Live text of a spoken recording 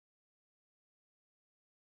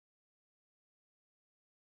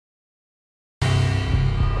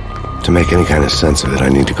To make any kind of sense of it, I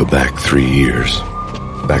need to go back 3 years.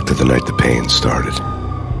 Back to the night the pain started.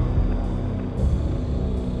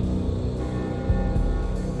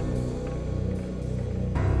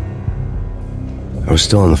 I was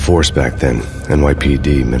still on the force back then.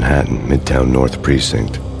 NYPD, Manhattan, Midtown North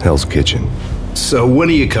Precinct, Hell's Kitchen. So when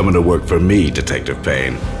are you coming to work for me, Detective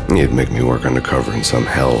Payne? You'd make me work undercover in some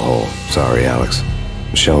hellhole. Sorry, Alex.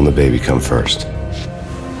 Michelle and the baby come first.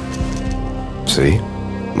 See?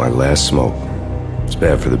 My last smoke. It's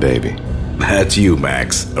bad for the baby. That's you,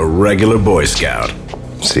 Max. A regular Boy Scout.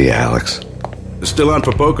 See ya, Alex. Still on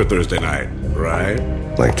for poker Thursday night, right?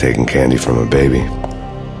 Like taking candy from a baby.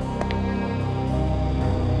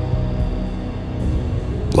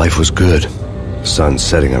 Life was good. The sun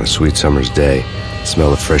setting on a sweet summer's day, the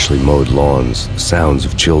smell of freshly mowed lawns, the sounds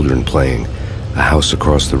of children playing, a house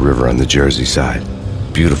across the river on the Jersey side,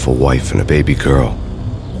 beautiful wife and a baby girl.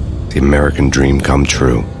 The American dream come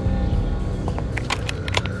true.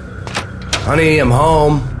 Honey, I'm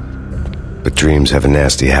home. But dreams have a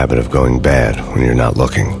nasty habit of going bad when you're not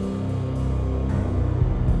looking.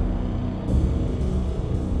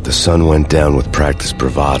 The sun went down with practiced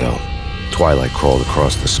bravado. Twilight crawled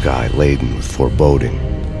across the sky, laden with foreboding.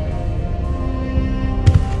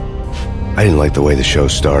 I didn't like the way the show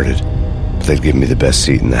started, but they'd given me the best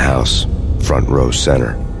seat in the house, front row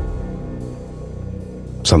center.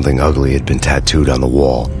 Something ugly had been tattooed on the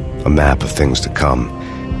wall, a map of things to come.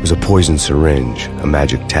 It was a poison syringe, a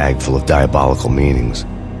magic tag full of diabolical meanings.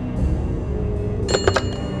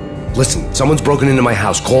 Listen, someone's broken into my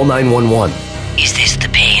house. Call 911. Is this the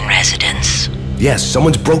Payne residence? Yes,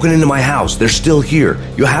 someone's broken into my house. They're still here.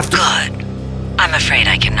 You have to... Good. I'm afraid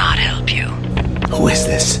I cannot help you. Who is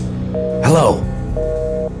this? Hello?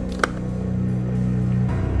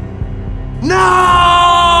 No!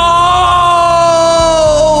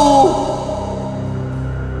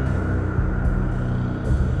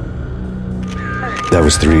 That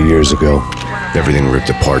was 3 years ago. Everything ripped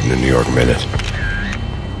apart in a New York minute.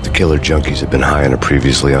 The killer junkies had been high on a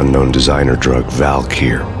previously unknown designer drug,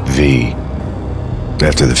 Valkyr, V.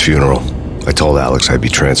 After the funeral, I told Alex I'd be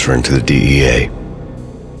transferring to the DEA.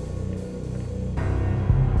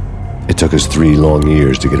 It took us 3 long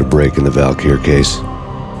years to get a break in the Valkyr case.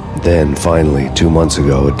 Then, finally, 2 months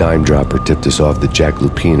ago, a dime dropper tipped us off that Jack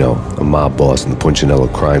Lupino, a mob boss in the Punchinello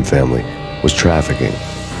crime family, was trafficking.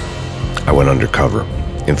 I went undercover,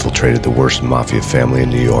 infiltrated the worst mafia family in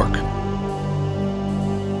New York.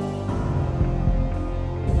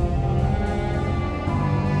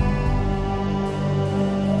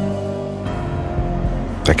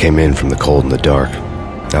 I came in from the cold and the dark.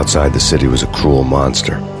 Outside the city was a cruel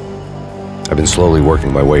monster. I've been slowly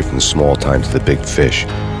working my way from the small time to the big fish,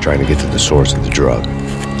 trying to get to the source of the drug.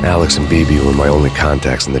 Alex and BB were my only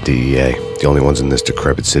contacts in the DEA, the only ones in this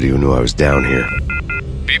decrepit city who knew I was down here.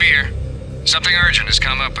 BB here. Something urgent has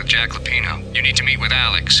come up with Jack Lupino. You need to meet with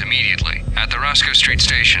Alex immediately at the Roscoe Street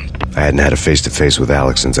station. I hadn't had a face-to-face with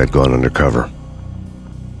Alex since I'd gone undercover.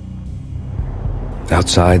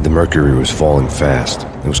 Outside, the mercury was falling fast.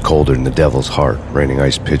 It was colder than the devil's heart, raining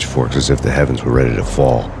ice pitchforks as if the heavens were ready to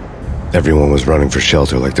fall. Everyone was running for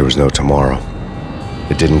shelter like there was no tomorrow.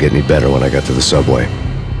 It didn't get any better when I got to the subway.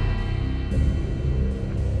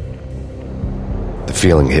 The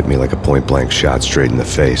feeling hit me like a point-blank shot straight in the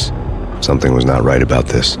face. Something was not right about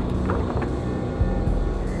this.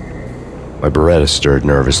 My Beretta stirred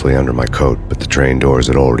nervously under my coat, but the train doors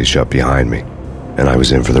had already shut behind me, and I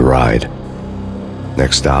was in for the ride.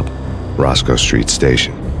 Next stop, Roscoe Street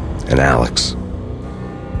Station, and Alex.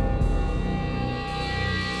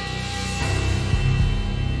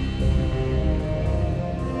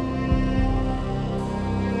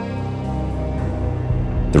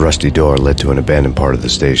 The rusty door led to an abandoned part of the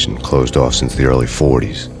station, closed off since the early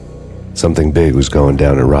 40s. Something big was going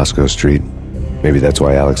down at Roscoe Street. Maybe that's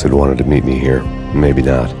why Alex had wanted to meet me here. Maybe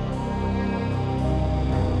not.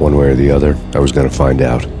 One way or the other, I was going to find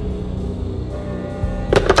out.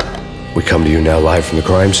 We come to you now live from the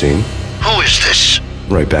crime scene. Who is this?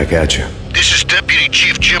 Right back at you. This is Deputy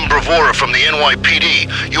Chief Jim Bravura from the NYPD.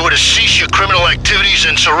 You are to cease your criminal activities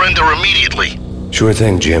and surrender immediately. Sure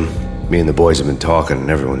thing, Jim. Me and the boys have been talking and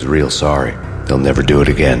everyone's real sorry. They'll never do it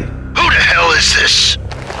again. Who the hell is this?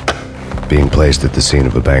 Being placed at the scene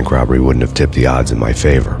of a bank robbery wouldn't have tipped the odds in my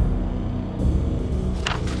favor.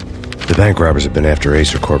 The bank robbers have been after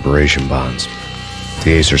Acer Corporation bonds.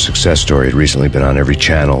 The Acer success story had recently been on every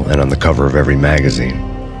channel and on the cover of every magazine.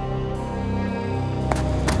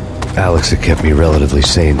 Alex had kept me relatively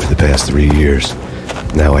sane for the past 3 years.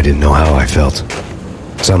 Now I didn't know how I felt.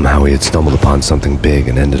 Somehow he had stumbled upon something big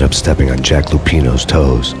and ended up stepping on Jack Lupino's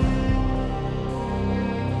toes.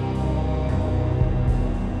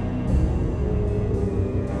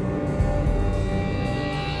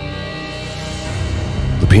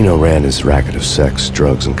 ran his racket of sex,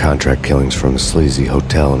 drugs, and contract killings from a sleazy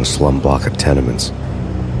hotel in a slum block of tenements.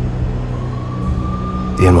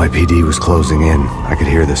 The NYPD was closing in. I could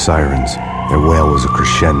hear the sirens. Their wail was a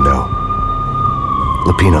crescendo.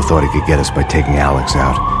 Lupino thought he could get us by taking Alex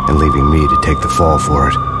out and leaving me to take the fall for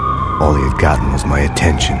it. All he had gotten was my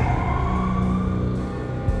attention.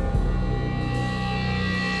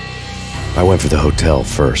 I went for the hotel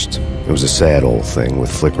first. It was a sad old thing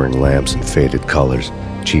with flickering lamps and faded colors,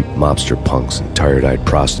 cheap mobster punks and tired-eyed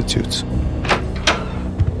prostitutes.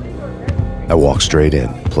 I walked straight in,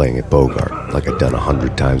 playing at Bogart, like I'd done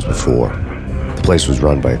 100 times before. The place was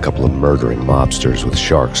run by a couple of murdering mobsters with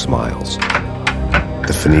shark smiles.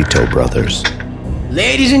 The Finito brothers.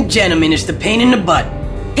 Ladies and gentlemen, it's the pain in the butt.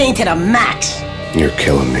 Pain to the max. You're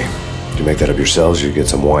killing me. Did you make that up yourselves, or you get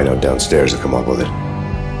some wino downstairs to come up with it?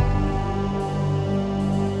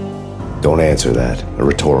 Don't answer that. A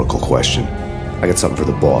rhetorical question. I got something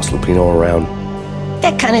for the boss. Lupino around?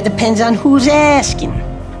 That kind of depends on who's asking.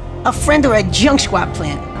 A friend or a junk squad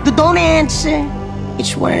plant. Don't answer.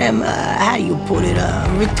 It's one of them, how do you put it,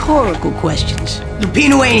 rhetorical questions.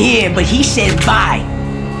 Lupino ain't here, but he said bye.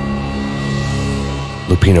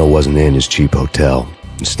 Lupino wasn't in his cheap hotel.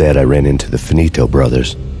 Instead, I ran into the Finito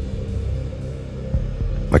brothers.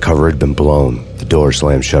 My cover had been blown. The door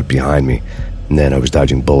slammed shut behind me, and then I was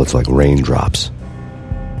dodging bullets like raindrops.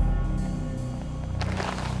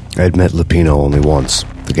 I had met Lupino only once.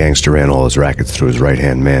 The gangster ran all his rackets through his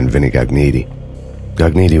right-hand man, Vinny Gagniti.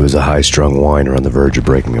 Gagniti was a high-strung whiner on the verge of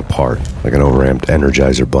breaking apart, like an overamped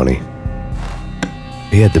Energizer bunny.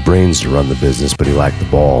 He had the brains to run the business, but he lacked the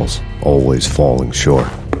balls, always falling short,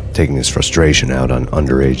 taking his frustration out on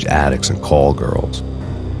underage addicts and call girls.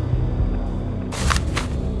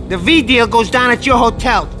 The V deal goes down at your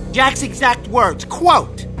hotel. Jack's exact words,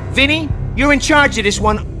 quote, "Vinny, you're in charge of this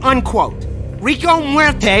one," unquote. "Rico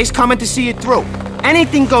Muerte's coming to see it through.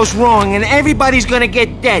 Anything goes wrong and everybody's gonna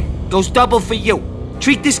get dead. Goes double for you.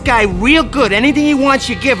 Treat this guy real good. Anything he wants,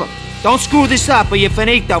 you give him. Don't screw this up or you're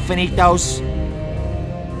finito, finitos."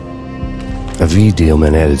 A V deal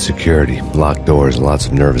meant added security, locked doors, and lots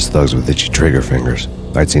of nervous thugs with itchy trigger fingers.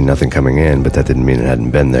 I'd seen nothing coming in, but that didn't mean it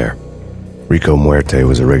hadn't been there. Rico Muerte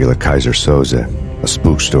was a regular Kaiser Soze, a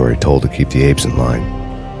spook story told to keep the apes in line.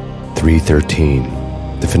 313.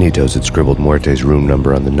 The Finitos had scribbled Muerte's room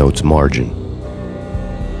number on the note's margin.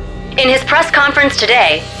 In his press conference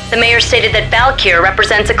today, the mayor stated that Valkyr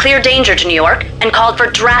represents a clear danger to New York and called for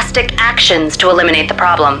drastic actions to eliminate the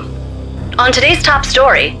problem. On today's top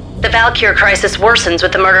story, the Valkyr crisis worsens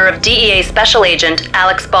with the murder of DEA Special Agent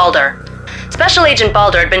Alex Balder. Special Agent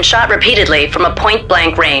Balder had been shot repeatedly from a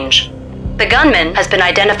point-blank range. The gunman has been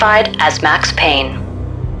identified as Max Payne.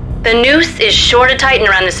 The noose is sure to tighten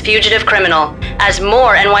around this fugitive criminal as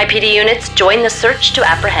more NYPD units join the search to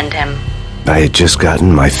apprehend him. I had just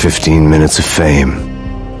gotten my 15 minutes of fame.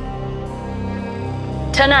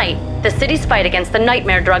 Tonight, the city's fight against the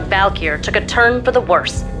nightmare drug Valkyr took a turn for the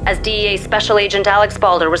worse as DEA Special Agent Alex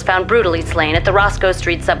Balder was found brutally slain at the Roscoe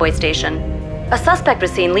Street subway station. A suspect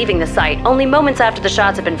was seen leaving the site only moments after the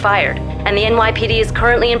shots had been fired, and the NYPD is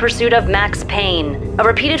currently in pursuit of Max Payne, a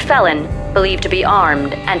repeated felon believed to be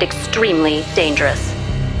armed and extremely dangerous.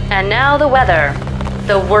 And now the weather.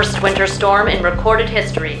 The worst winter storm in recorded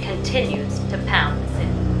history continues to pound the city.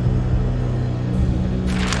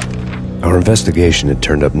 Our investigation had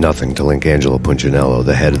turned up nothing to link Angelo Punchinello,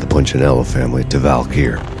 the head of the Punchinello family, to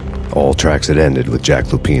Valkyr. All tracks had ended with Jack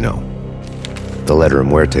Lupino. The letter in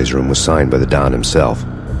Muerte's room was signed by the Don himself.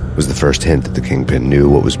 It was the first hint that the Kingpin knew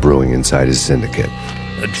what was brewing inside his syndicate.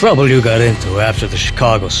 The trouble you got into after the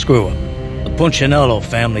Chicago screw-up. The Punchinello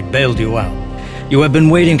family bailed you out. You have been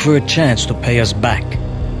waiting for a chance to pay us back.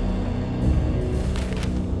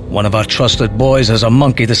 One of our trusted boys has a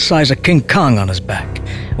monkey the size of King Kong on his back.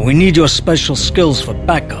 And we need your special skills for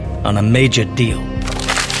backup on a major deal.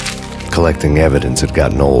 Collecting evidence had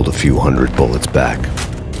gotten old a few hundred bullets back.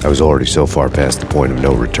 I was already so far past the point of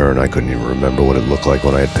no return I couldn't even remember what it looked like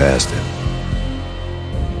when I had passed it.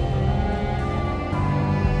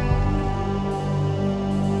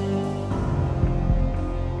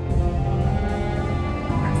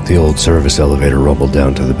 The old service elevator rumbled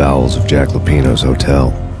down to the bowels of Jack Lupino's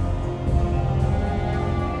hotel.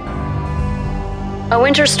 A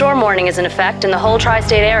winter storm warning is in effect in the whole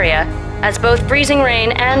tri-state area, as both freezing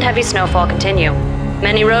rain and heavy snowfall continue.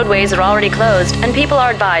 Many roadways are already closed, and people are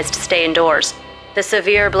advised to stay indoors. The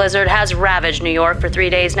severe blizzard has ravaged New York for 3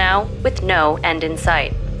 days now, with no end in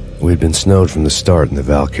sight. We'd been snowed from the start in the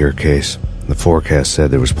Valkyr case. The forecast said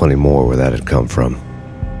there was plenty more where that had come from.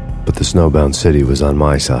 But the snowbound city was on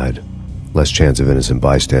my side. Less chance of innocent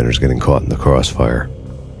bystanders getting caught in the crossfire.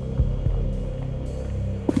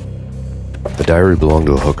 diary belonged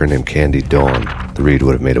to a hooker named Candy Dawn. The read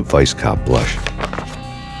would have made a vice cop blush.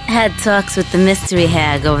 Had talks with the mystery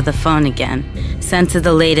hag over the phone again. Sent to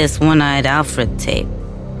the latest One-Eyed Alfred tape.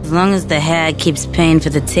 As long as the hag keeps paying for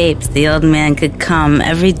the tapes, the old man could come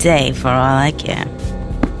every day for all I care.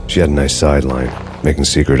 She had a nice sideline, making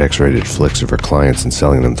secret X-rated flicks of her clients and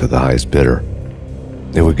selling them to the highest bidder.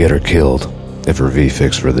 It would get her killed if her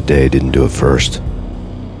V-fix for the day didn't do it first.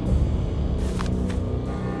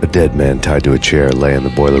 A dead man tied to a chair lay on the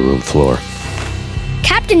boiler room floor.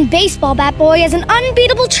 Captain Baseball Bat Boy has an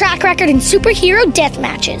unbeatable track record in superhero death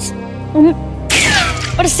matches.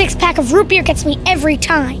 But a six-pack of root beer gets me every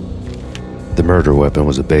time. The murder weapon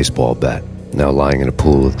was a baseball bat, now lying in a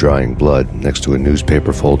pool of drying blood next to a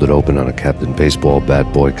newspaper folded open on a Captain Baseball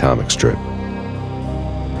Bat Boy comic strip.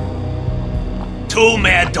 Two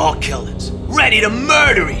mad dog killers, ready to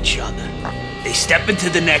murder each other. They step into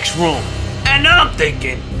the next room, and I'm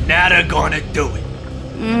thinking, now they're gonna do it.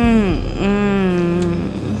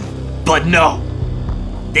 But no.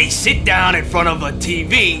 They sit down in front of a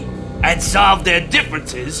TV and solve their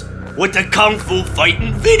differences with a kung fu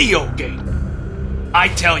fighting video game. I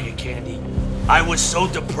tell you, Candy, I was so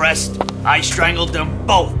depressed, I strangled them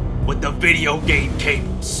both with the video game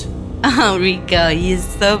cables. Oh, Rico, you're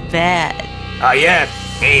so bad. I am,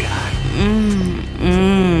 ain't I?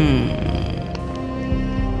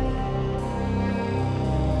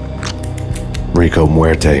 Rico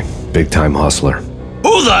Muerte, big-time hustler.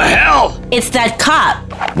 Who the hell? It's that cop.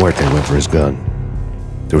 Muerte went for his gun.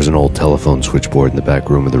 There was an old telephone switchboard in the back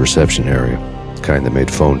room of the reception area, the kind that made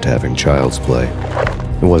phone tapping child's play.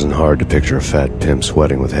 It wasn't hard to picture a fat pimp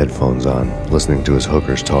sweating with headphones on, listening to his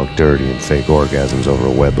hookers talk dirty and fake orgasms over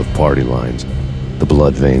a web of party lines, the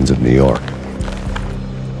blood veins of New York.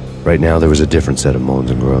 Right now, there was a different set of moans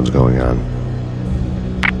and groans going on.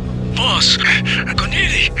 Boss,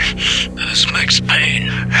 Conidi, that's Max Payne.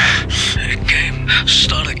 He came,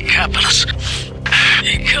 started capping us.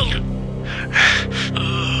 He killed him.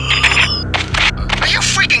 Are you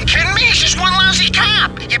freaking kidding me? He's just one lousy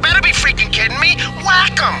cop. You better be freaking kidding me.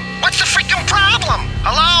 Whack him. What's the freaking problem?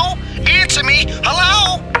 Hello? Answer me.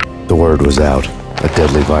 Hello? The word was out. A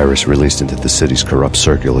deadly virus released into the city's corrupt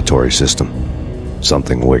circulatory system.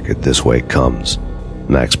 Something wicked this way comes.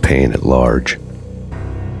 Max Payne at large.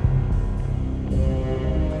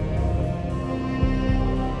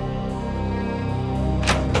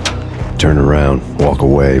 Turn around, walk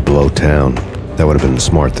away, blow town. That would have been the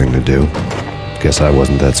smart thing to do. Guess I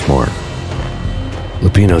wasn't that smart.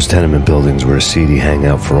 Lupino's tenement buildings were a seedy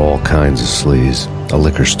hangout for all kinds of sleaze. A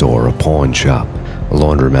liquor store, a pawn shop, a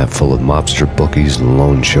laundromat full of mobster bookies and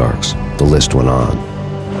loan sharks. The list went on.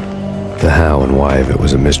 The how and why of it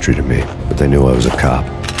was a mystery to me, but they knew I was a cop.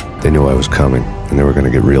 They knew I was coming, and they were going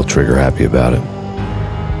to get real trigger-happy about it.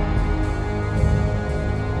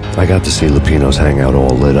 I got to see Lupino's hangout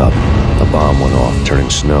all lit up. A bomb went off, turning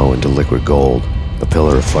snow into liquid gold. A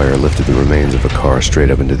pillar of fire lifted the remains of a car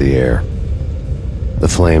straight up into the air. The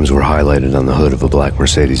flames were highlighted on the hood of a black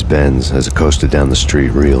Mercedes-Benz as it coasted down the street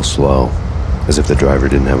real slow, as if the driver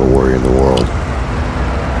didn't have a worry in the world.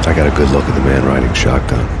 I got a good look at the man riding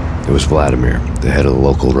shotgun. It was Vladimir, the head of the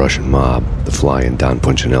local Russian mob, the fly in Don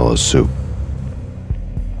Punchinello's soup.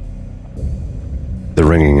 The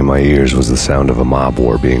ringing in my ears was the sound of a mob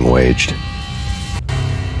war being waged.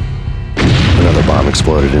 Another bomb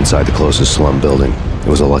exploded inside the closest slum building. It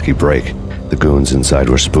was a lucky break. The goons inside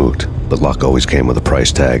were spooked, but luck always came with a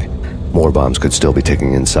price tag. More bombs could still be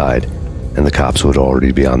ticking inside, and the cops would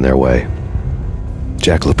already be on their way.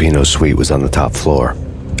 Jack Lupino's suite was on the top floor.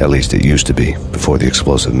 At least it used to be, before the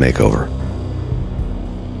explosive makeover.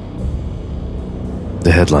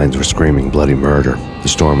 The headlines were screaming bloody murder. The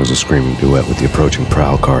storm was a screaming duet with the approaching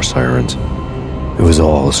prowl car sirens. It was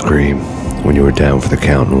all a scream when you were down for the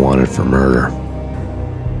count and wanted for murder.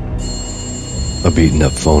 A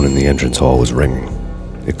beaten-up phone in the entrance hall was ringing.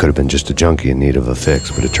 It could have been just a junkie in need of a fix,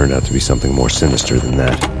 but it turned out to be something more sinister than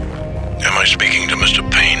that. Am I speaking to Mr.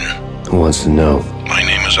 Payne? Who wants to know? My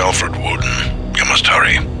name is Alfred Woden. You must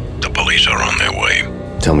hurry. The police are on their way.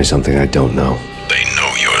 Tell me something I don't know. They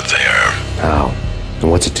know you're there. How? And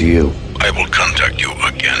what's it to you? I will contact you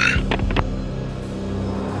again.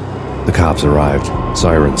 The cops arrived,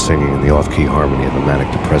 sirens singing in the off-key harmony of a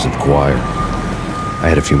manic-depressive choir. I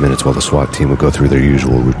had a few minutes while the SWAT team would go through their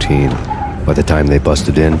usual routine. By the time they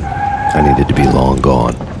busted in, I needed to be long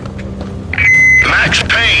gone. Max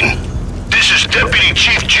Payne, this is Deputy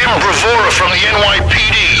Chief Jim Bravura from the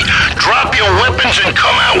NYPD. Drop your weapons and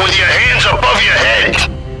come out with your hands above your head.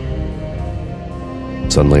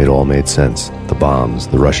 Suddenly it all made sense. The bombs,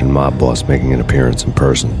 the Russian mob boss making an appearance in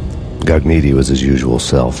person. Gagnidi was his usual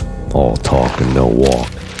self. All talk and no walk.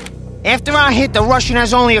 After our hit, the Russian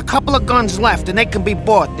has only a couple of guns left and they can be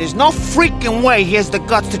bought. There's no freaking way he has the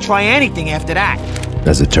guts to try anything after that.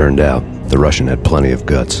 As it turned out, the Russian had plenty of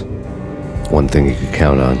guts. One thing he could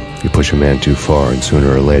count on, you push a man too far and sooner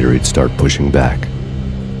or later he'd start pushing back.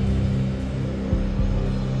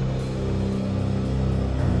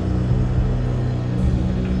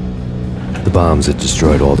 The bombs had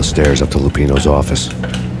destroyed all the stairs up to Lupino's office.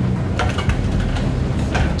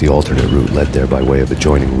 The alternate route led there by way of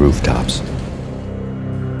adjoining rooftops.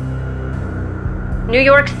 New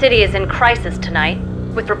York City is in crisis tonight,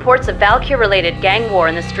 with reports of Valkyr-related gang war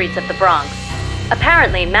in the streets of the Bronx.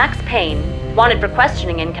 Apparently, Max Payne, wanted for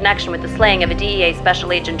questioning in connection with the slaying of a DEA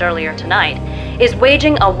special agent earlier tonight, is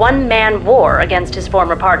waging a one-man war against his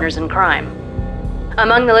former partners in crime.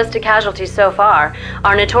 Among the listed casualties so far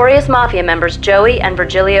are notorious mafia members Joey and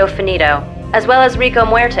Virgilio Finito, as well as Rico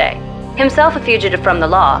Muerte, himself a fugitive from the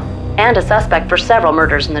law, and a suspect for several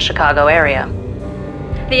murders in the Chicago area.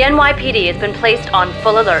 The NYPD has been placed on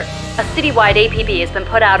full alert. A citywide APB has been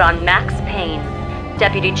put out on Max Payne.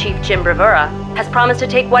 Deputy Chief Jim Bravura has promised to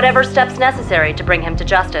take whatever steps necessary to bring him to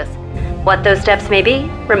justice. What those steps may be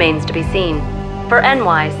remains to be seen. For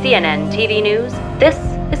NYCNN TV News, this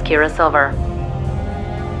is Kira Silver.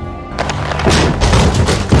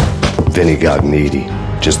 Vinny Gognitti,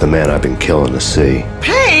 just the man I've been killing to see.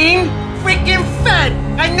 Payne? Freaking Fed!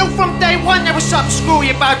 I knew from day one there was something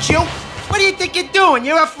screwy about you. What do you think you're doing?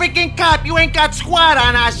 You're a freaking cop. You ain't got squad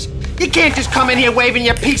on us. You can't just come in here waving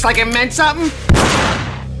your piece like it meant something.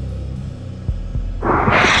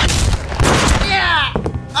 Yeah!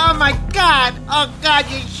 Oh my God! Oh God,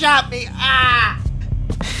 you shot me! Ah!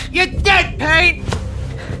 You're dead, Payne!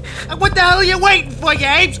 What the hell are you waiting for, you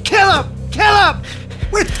apes? Kill him! Kill him!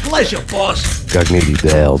 With pleasure, boss. Gognitti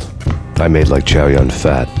bailed. I made like Chow Yun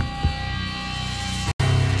Fat.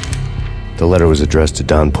 The letter was addressed to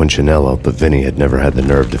Don Punchinello, but Vinny had never had the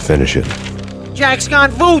nerve to finish it. Jack's gone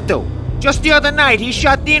voodoo. Just the other night, he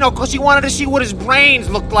shot Dino because he wanted to see what his brains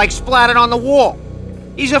looked like splattered on the wall.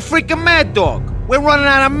 He's a freaking mad dog. We're running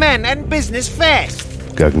out of men and business fast.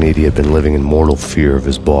 Gognitti had been living in mortal fear of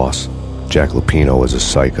his boss. Jack Lupino was a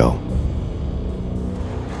psycho.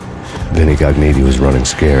 Vinny Gognitti was running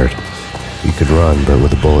scared. He could run, but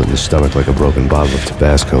with a bullet in his stomach like a broken bottle of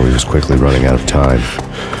Tabasco, he was quickly running out of time.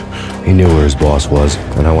 He knew where his boss was,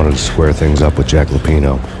 and I wanted to square things up with Jack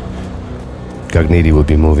Lupino. Gognitti would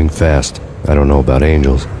be moving fast. I don't know about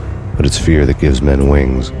angels, but it's fear that gives men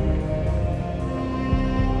wings.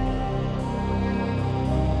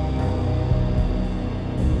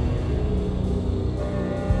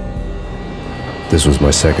 This was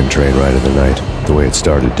my second train ride of the night. The way it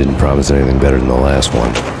started didn't promise anything better than the last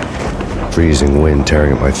one. Freezing wind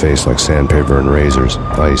tearing at my face like sandpaper and razors,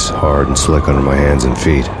 ice hard and slick under my hands and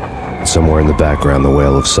feet. And somewhere in the background, the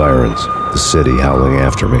wail of sirens, the city howling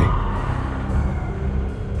after me.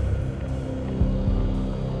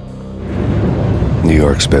 New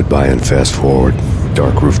York sped by in fast forward.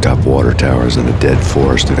 Dark rooftop water towers and a dead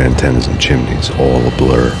forest of antennas and chimneys, all a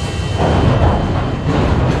blur.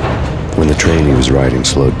 When the train he was riding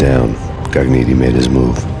slowed down, Gognitti made his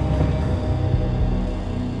move.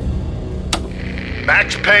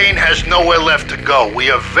 Max Payne has nowhere left to go.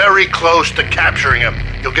 We are very close to capturing him.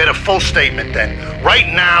 You'll get a full statement then. Right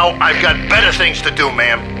now, I've got better things to do,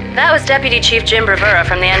 ma'am. That was Deputy Chief Jim Bravura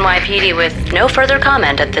from the NYPD with no further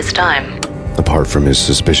comment at this time. Apart from his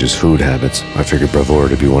suspicious food habits, I figured Bravura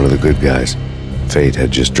to be one of the good guys. Fate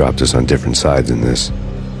had just dropped us on different sides in this.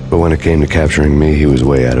 But when it came to capturing me, he was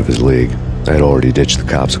way out of his league. I had already ditched the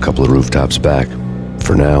cops a couple of rooftops back.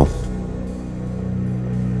 For now.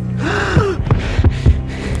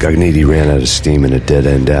 Gognitti ran out of steam in a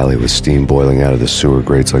dead-end alley with steam boiling out of the sewer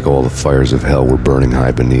grates like all the fires of hell were burning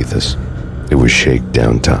high beneath us. It was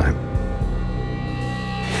shakedown time.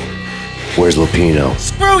 Where's Lupino?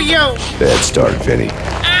 Screw you! Bad start, Vinny.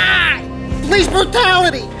 Ah! Police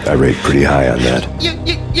brutality! I rate pretty high on that.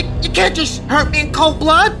 You can't just hurt me in cold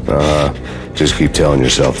blood? Just keep telling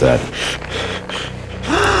yourself that.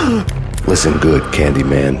 Listen good,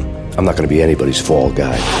 Candyman. I'm not gonna be anybody's fall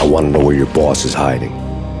guy. I want to know where your boss is hiding.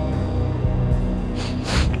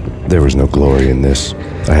 There was no glory in this.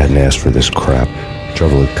 I hadn't asked for this crap.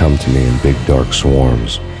 Trouble had come to me in big dark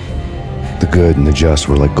swarms. The good and the just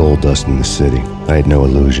were like gold dust in the city. I had no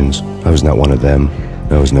illusions. I was not one of them.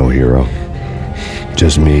 I was no hero.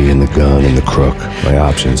 Just me and the gun and the crook. My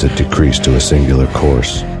options had decreased to a singular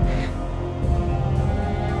course.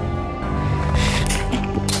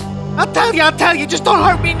 I'll tell you, just don't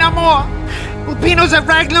hurt me no more. Lupino's at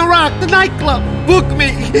Ragnarok, the nightclub. Book me,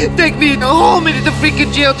 take me in the whole minute to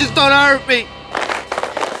freaking jail, just don't hurt me.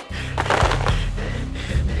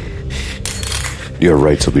 Your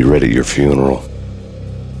rights will be read at your funeral.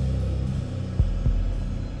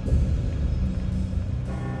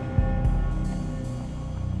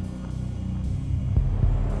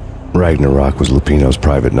 Ragnarok was Lupino's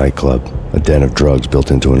private nightclub, a den of drugs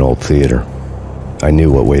built into an old theater. I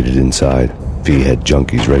knew what waited inside. V-head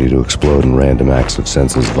junkies ready to explode in random acts of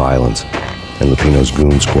senseless violence, and Lupino's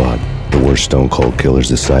goon squad, the worst stone-cold killers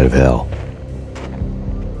this side of hell.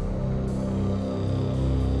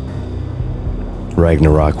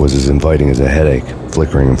 Ragnarok was as inviting as a headache,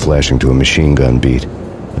 flickering and flashing to a machine gun beat.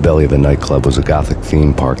 The belly of a nightclub was a gothic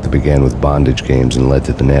theme park that began with bondage games and led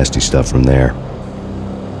to the nasty stuff from there.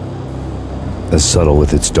 As subtle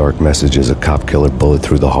with its dark message as a cop killer bullet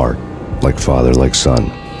through the heart, like father, like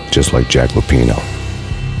son, just like Jack Lupino.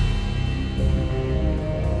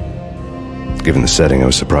 Given the setting, I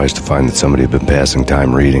was surprised to find that somebody had been passing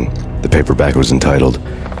time reading. The paperback was entitled,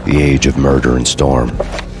 The Age of Murder and Storm.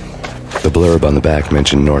 The blurb on the back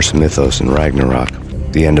mentioned Norse mythos and Ragnarok,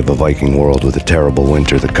 the end of a Viking world with a terrible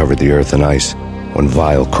winter that covered the earth in ice, when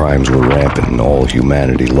vile crimes were rampant and all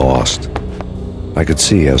humanity lost. I could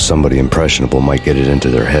see how somebody impressionable might get it into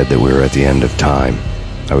their head that we were at the end of time.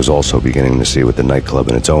 I was also beginning to see what the nightclub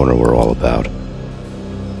and its owner were all about.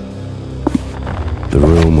 The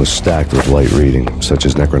room was stacked with light reading, such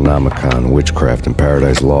as Necronomicon, Witchcraft, and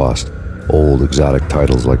Paradise Lost. Old exotic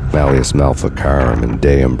titles like Malleus Maleficarum and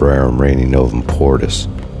De Umbrarum Reini Novum Portis.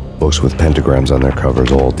 Books with pentagrams on their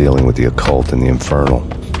covers, all dealing with the occult and the infernal,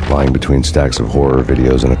 lying between stacks of horror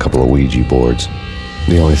videos and a couple of Ouija boards.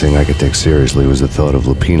 The only thing I could take seriously was the thought of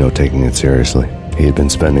Lupino taking it seriously. He had been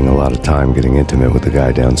spending a lot of time getting intimate with the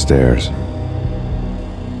guy downstairs.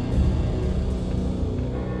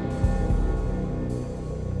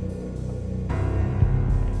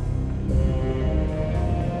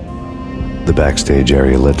 The backstage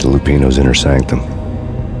area led to Lupino's inner sanctum.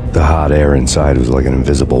 The hot air inside was like an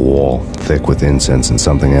invisible wall, thick with incense and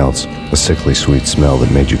something else, a sickly sweet smell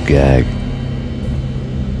that made you gag.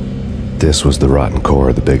 This was the rotten core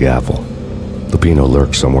of the Big Apple. Lupino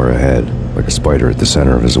lurked somewhere ahead, like a spider at the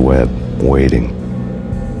center of his web, waiting.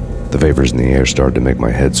 The vapors in the air started to make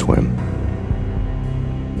my head swim.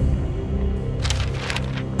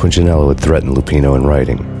 Punchinello had threatened Lupino in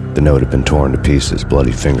writing. The note had been torn to pieces,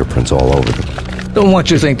 bloody fingerprints all over them. Don't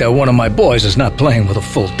want you to think that one of my boys is not playing with a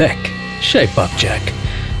full deck. Shape up, Jack.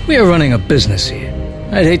 We are running a business here.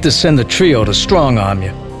 I'd hate to send the trio to strong-arm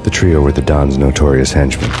you. The trio were the Don's notorious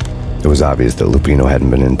henchmen. It was obvious that Lupino hadn't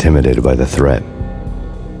been intimidated by the threat.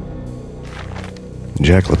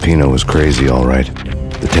 Jack Lupino was crazy, all right.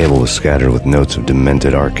 The table was scattered with notes of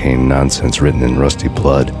demented arcane nonsense written in rusty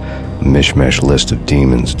blood, a mishmash list of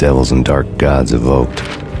demons, devils, and dark gods evoked.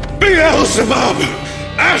 Beelzebub,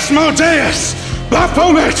 Asmodeus,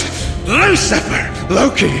 Baphomet, Lucifer,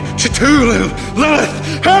 Loki, Cthulhu,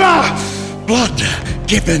 Lilith, Hela, blood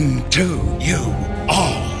given to you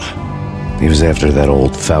all. He was after that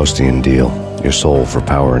old Faustian deal, your soul for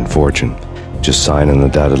power and fortune. Just sign on the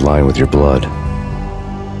dotted line with your blood.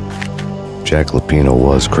 Jack Lupino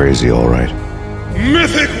was crazy, all right.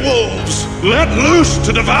 Mythic wolves, let loose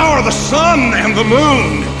to devour the sun and the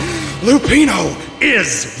moon. Lupino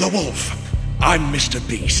is the wolf. I'm Mr.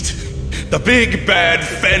 Beast, the big bad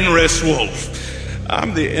Fenris wolf.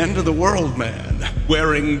 I'm the end of the world man,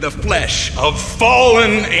 wearing the flesh of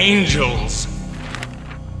fallen angels.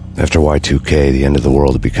 After Y2K, the end of the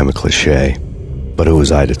world had become a cliché. But who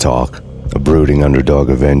was I to talk? A brooding underdog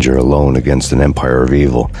avenger alone against an empire of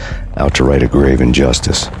evil, out to right a grave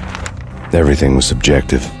injustice. Everything was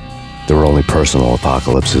subjective. There were only personal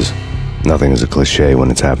apocalypses. Nothing is a cliché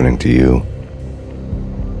when it's happening to you.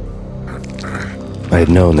 I had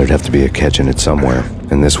known there'd have to be a catch in it somewhere,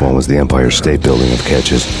 and this one was the Empire State Building of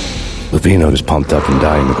catches. Lupino was pumped up and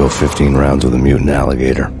dying to go 15 rounds with a mutant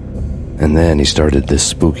alligator. And then he started this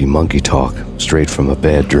spooky monkey talk, straight from a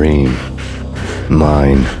bad dream.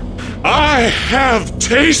 Mine. I have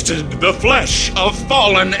tasted the flesh of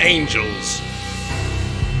fallen angels.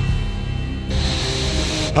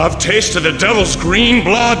 I've tasted the devil's green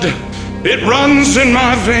blood. It runs in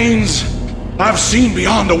my veins. I've seen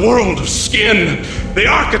beyond the world of skin, the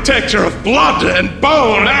architecture of blood and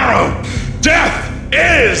bow and arrow. Death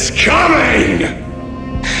is coming!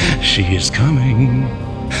 She is coming,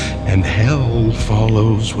 and hell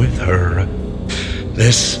follows with her.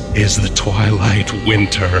 This is the twilight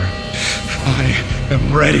winter. I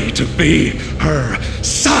am ready to be her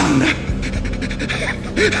son.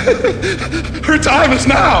 Her time is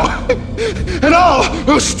now, and all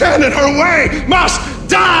who stand in her way must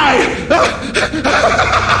die!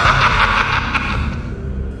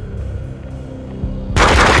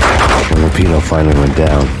 When Lupino finally went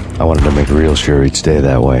down, I wanted to make real sure he'd stay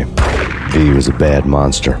that way. V was a bad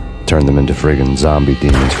monster. Turned them into friggin' zombie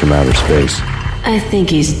demons from outer space. I think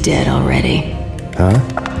he's dead already. Huh?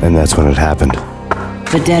 And that's when it happened.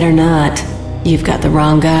 But dead or not, you've got the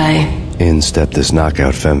wrong guy. In stepped this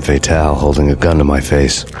knockout femme fatale holding a gun to my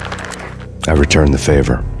face. I returned the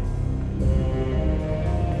favor.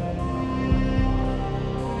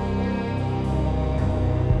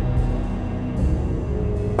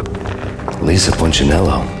 Lisa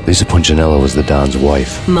Punchinello. Lisa Punchinello was the Don's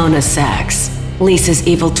wife. Mona Sachs. Lisa's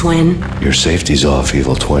evil twin. Your safety's off,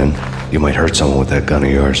 evil twin. You might hurt someone with that gun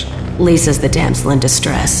of yours. Lisa's the damsel in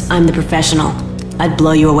distress. I'm the professional. I'd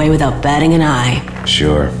blow you away without batting an eye.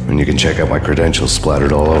 Sure, and you can check out my credentials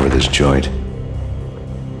splattered all over this joint.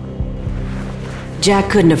 Jack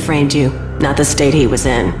couldn't have framed you. Not the state he was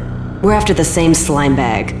in. We're after the same slime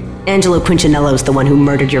bag. Angelo Punchinello's the one who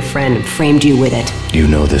murdered your friend and framed you with it. You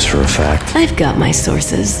know this for a fact? I've got my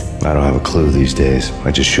sources. I don't have a clue these days.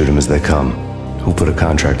 I just shoot them as they come. Who put a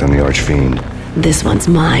contract on the archfiend? This one's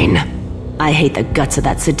mine. I hate the guts of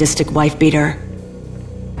that sadistic wife-beater.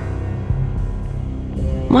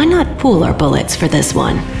 Why not pool our bullets for this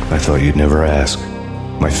one? I thought you'd never ask.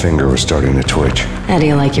 My finger was starting to twitch. How do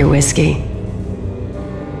you like your whiskey?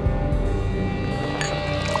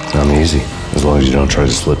 I'm easy, as long as you don't try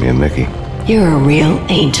to slip me a Mickey. You're a real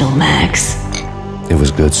angel, Max. It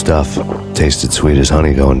was good stuff. Tasted sweet as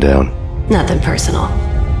honey going down. Nothing personal.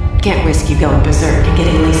 Can't risk you going berserk and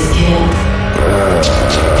getting Lisa killed.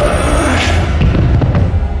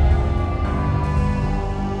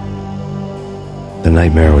 The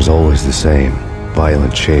nightmare was always the same.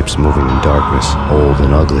 Violent shapes moving in darkness, old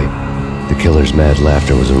and ugly. The killer's mad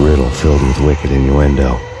laughter was a riddle filled with wicked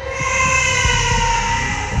innuendo.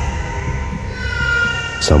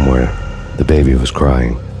 Somewhere, the baby was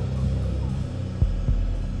crying.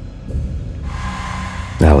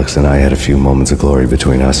 Alex and I had a few moments of glory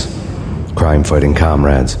between us. Crime-fighting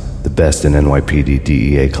comrades, the best in NYPD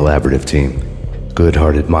DEA collaborative team.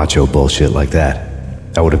 Good-hearted macho bullshit like that.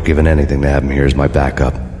 I would have given anything to have him here as my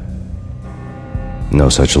backup. No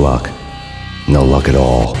such luck. No luck at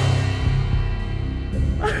all.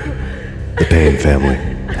 The Payne family.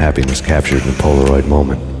 Happiness captured in a Polaroid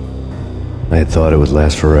moment. I had thought it would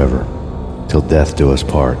last forever, till death do us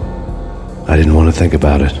part. I didn't want to think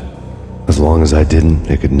about it. As long as I didn't,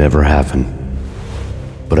 it could never happen.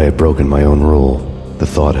 But I had broken my own rule. The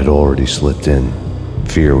thought had already slipped in.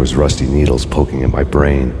 Fear was rusty needles poking at my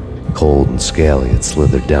brain. Cold and scaly, it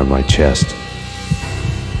slithered down my chest.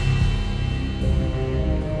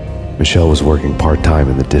 Michelle was working part-time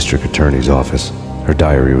in the district attorney's office. Her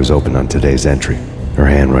diary was open on today's entry, her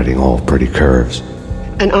handwriting all pretty curves.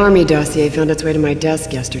 An army dossier found its way to my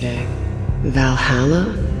desk yesterday.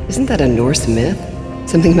 Valhalla? Isn't that a Norse myth?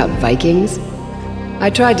 Something about Vikings? I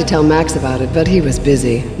tried to tell Max about it, but he was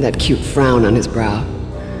busy, that cute frown on his brow.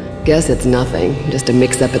 Guess it's nothing, just a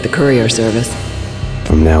mix-up at the courier service.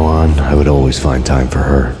 From now on, I would always find time for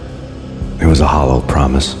her. It was a hollow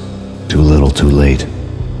promise. Too little, too late.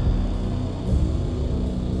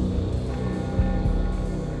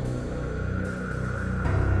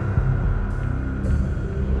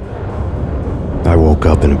 I woke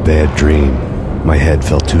up in a bad dream. My head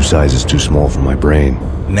felt 2 sizes too small for my brain.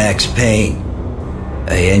 Max Payne.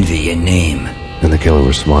 I envy your name. And the killer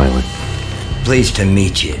was smiling. Pleased to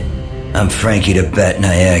meet you. I'm Frankie the Bat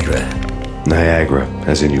Niagara. Niagara,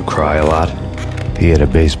 as in you cry a lot? He had a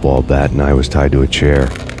baseball bat and I was tied to a chair.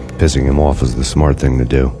 Pissing him off was the smart thing to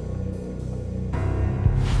do.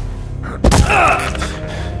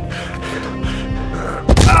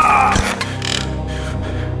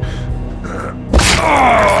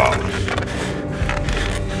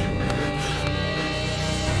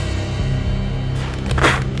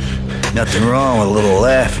 Nothing wrong with a little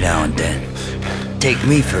laugh now and then. Take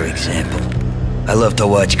me, for example. I love to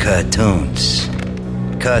watch cartoons.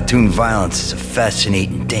 Cartoon violence is a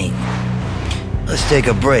fascinating thing. Let's take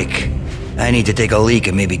a break. I need to take a leak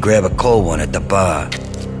and maybe grab a cold one at the bar.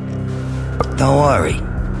 Don't worry.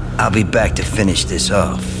 I'll be back to finish this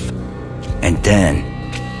off. And then,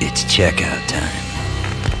 it's checkout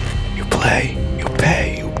time. You play, you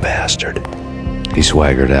pay, you bastard. He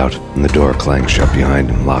swaggered out, and the door clanged shut behind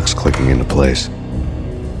him, locks clicking into place.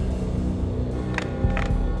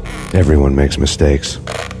 Everyone makes mistakes.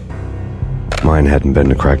 Mine hadn't been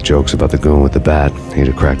to crack jokes about the goon with the bat. He'd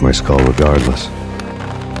have cracked my skull regardless.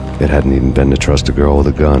 It hadn't even been to trust a girl with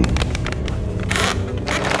a gun.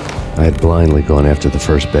 I had blindly gone after the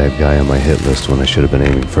first bad guy on my hit list when I should have been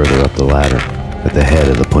aiming further up the ladder, at the head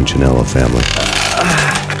of the Punchinello family.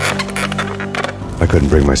 I couldn't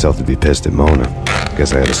bring myself to be pissed at Mona.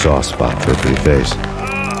 Guess I had a soft spot for a pretty face.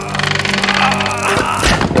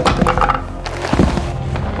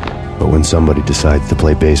 When somebody decides to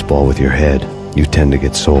play baseball with your head, you tend to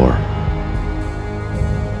get sore.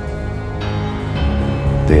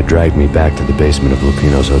 They had dragged me back to the basement of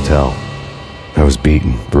Lupino's hotel. I was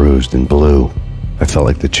beaten, bruised, and blue. I felt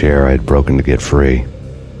like the chair I had broken to get free.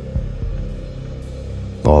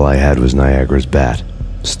 All I had was Niagara's bat,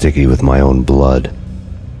 sticky with my own blood.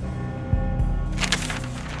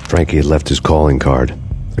 Frankie had left his calling card,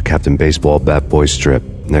 a Captain Baseball bat boy strip,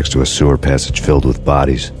 next to a sewer passage filled with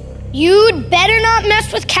bodies. You'd better not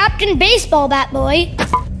mess with Captain Baseball Bat Boy.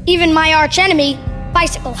 Even my archenemy,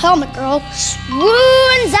 Bicycle Helmet Girl,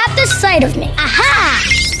 swoons at the sight of me. Aha!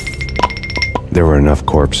 There were enough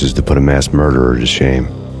corpses to put a mass murderer to shame.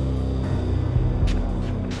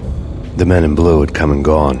 The men in blue had come and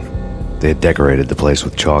gone. They had decorated the place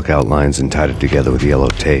with chalk outlines and tied it together with yellow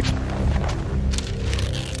tape.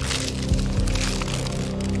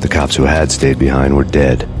 The cops who had stayed behind were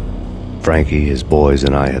dead. Frankie, his boys,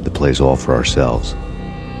 and I had the place all for ourselves.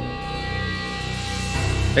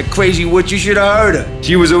 That crazy witch, you should have heard her.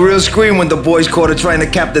 She was a real scream when the boys caught her trying to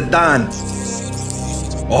cap the Don.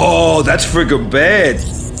 Oh, that's friggin' bad.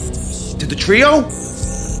 To the trio?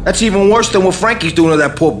 That's even worse than what Frankie's doing to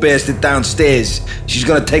that poor bastard downstairs. She's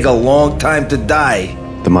gonna take a long time to die.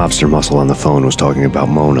 The mobster muscle on the phone was talking about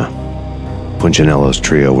Mona. Punchinello's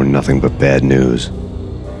trio were nothing but bad news.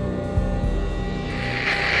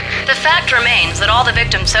 The fact remains that all the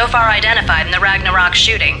victims so far identified in the Ragnarok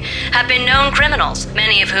shooting have been known criminals,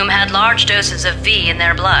 many of whom had large doses of V in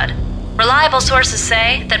their blood. Reliable sources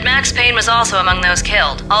say that Max Payne was also among those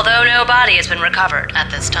killed, although no body has been recovered at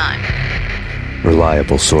this time.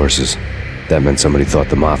 Reliable sources. That meant somebody thought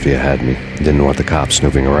the Mafia had me, and didn't want the cops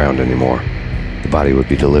snooping around anymore. The body would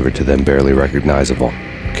be delivered to them barely recognizable.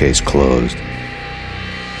 Case closed.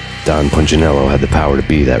 Don Punchinello had the power to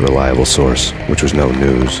be that reliable source, which was no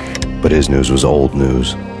news. But his news was old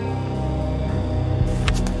news.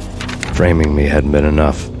 Framing me hadn't been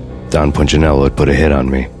enough. Don Punchinello had put a hit on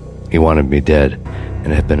me. He wanted me dead, and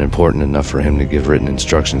it had been important enough for him to give written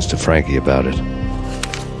instructions to Frankie about it.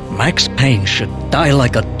 Max Payne should die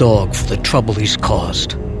like a dog for the trouble he's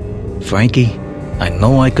caused. Frankie, I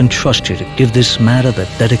know I can trust you to give this matter the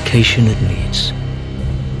dedication it needs.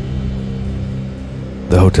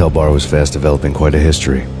 The hotel bar was fast developing quite a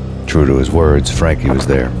history. True to his words, Frankie was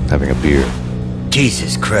there, having a beer.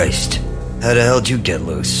 Jesus Christ. How the hell did you get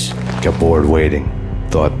loose? Got bored waiting.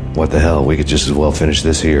 Thought, what the hell, we could just as well finish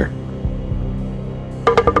this here.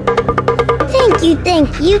 Thank you.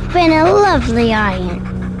 You've been a lovely audience.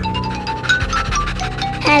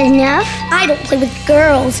 Had enough? I don't play with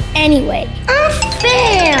girls anyway.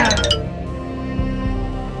 Unfair!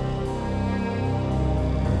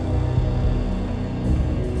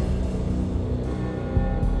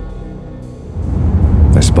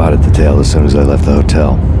 I spotted the tail as soon as I left the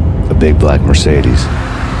hotel. A big black Mercedes.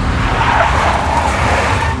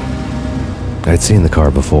 I'd seen the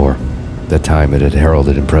car before. That time it had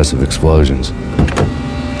heralded impressive explosions.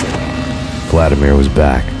 Vladimir was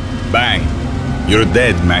back. Bang! You're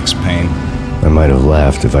dead, Max Payne. I might have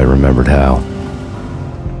laughed if I remembered how.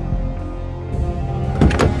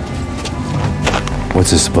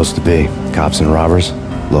 What's this supposed to be? Cops and robbers?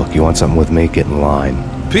 Look, you want something with me? Get in line.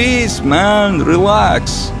 Peace, man.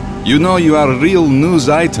 Relax. You know you are a real news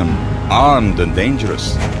item, armed and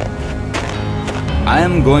dangerous. I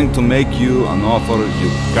am going to make you an offer you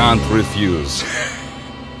can't refuse.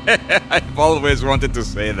 I've always wanted to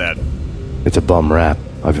say that. It's a bum rap.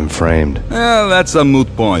 I've been framed. That's a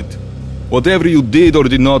moot point. Whatever you did or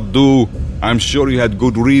did not do, I'm sure you had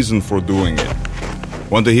good reason for doing it.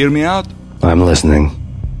 Want to hear me out? I'm listening.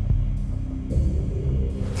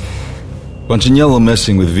 Punchinello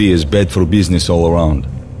messing with V is bad for business all around.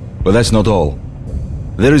 But that's not all.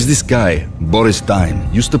 There is this guy, Boris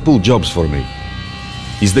Dime, used to pull jobs for me.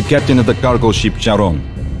 He's the captain of the cargo ship Charon.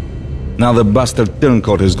 Now the bastard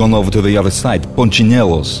turncoat has gone over to the other side,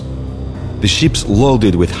 Punchinello's. The ship's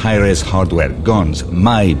loaded with high-res hardware, guns,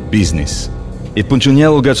 my business. If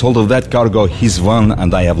Punchinello gets hold of that cargo, he's won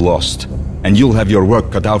and I have lost. And you'll have your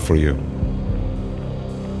work cut out for you.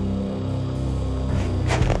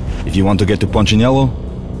 If you want to get to Punchinello,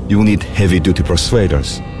 you will need heavy-duty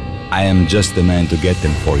persuaders. I am just the man to get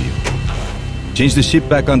them for you. Change the ship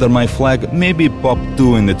back under my flag, maybe pop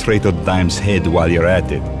 2 in the traitor Dime's head while you're at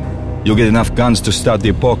it. You'll get enough guns to start the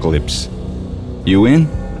apocalypse. You in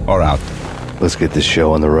or out? Let's get this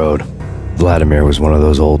show on the road. Vladimir was one of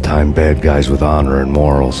those old-time bad guys with honor and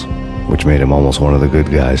morals, which made him almost one of the good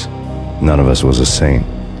guys. None of us was a saint.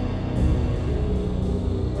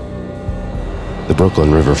 The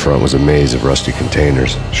Brooklyn riverfront was a maze of rusty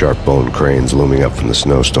containers, sharp-boned cranes looming up from the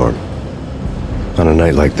snowstorm. On a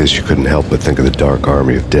night like this, you couldn't help but think of the dark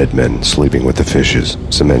army of dead men sleeping with the fishes,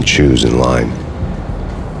 cement shoes in line.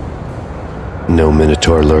 No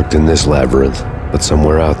Minotaur lurked in this labyrinth, but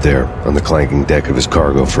somewhere out there, on the clanking deck of his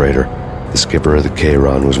cargo freighter, the skipper of the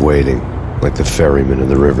Chiron was waiting, like the ferryman of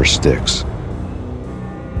the river Styx.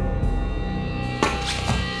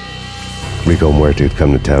 Rico Muerte had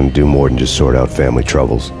come to town to do more than just sort out family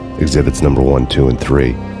troubles. Exhibits number 1, 2, and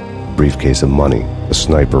 3. A briefcase of money, a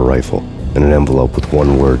sniper rifle, and an envelope with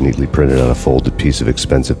one word neatly printed on a folded piece of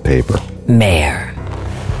expensive paper. Mayor.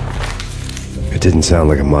 It didn't sound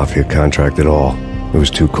like a mafia contract at all. It was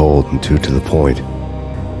too cold and too to the point.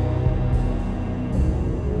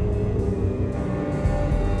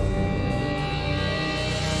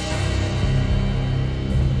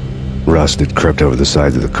 Rust had crept over the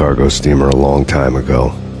sides of the cargo steamer a long time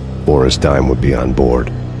ago. Boris Dime would be on board.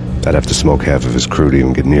 I'd have to smoke half of his crew to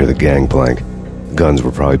even get near the gangplank. The guns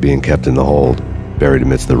were probably being kept in the hold, buried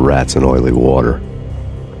amidst the rats and oily water.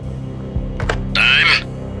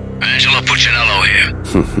 Dime? Angelo Puccinello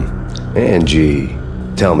here. Angie,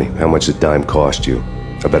 tell me, how much did Dime cost you?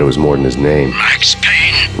 I bet it was more than his name. Max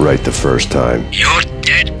Payne? Right the first time. You're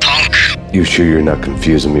dead, punk. You sure you're not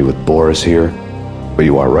confusing me with Boris here? But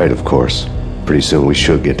you are right, of course. Pretty soon we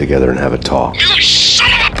should get together and have a talk. You son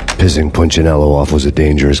of a... Pissing Punchinello off was a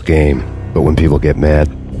dangerous game, but when people get mad,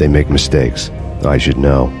 they make mistakes. I should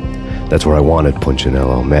know. That's where I wanted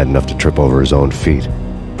Punchinello, mad enough to trip over his own feet,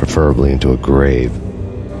 preferably into a grave.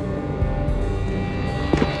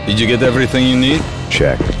 Did you get everything you need?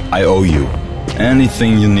 Check. I owe you.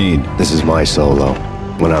 Anything you need. This is my solo.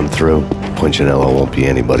 When I'm through, Punchinello won't be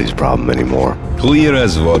anybody's problem anymore. Clear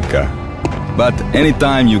as vodka. But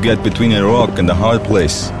anytime you get between a rock and a hard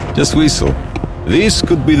place, just whistle. This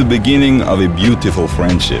could be the beginning of a beautiful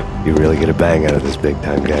friendship. You really get a bang out of this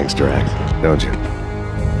big-time gangster act, don't you?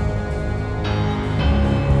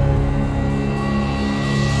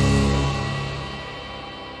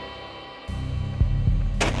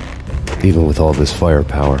 Even with all this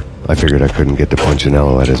firepower, I figured I couldn't get to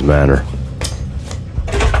Punchinello at his manor.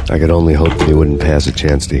 I could only hope that he wouldn't pass a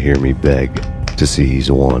chance to hear me beg, to see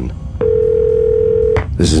he's won.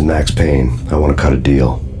 This is Max Payne. I want to cut a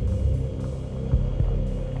deal.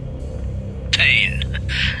 Payne,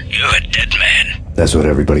 you're a dead man. That's what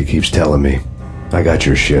everybody keeps telling me. I got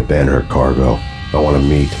your ship and her cargo. I want to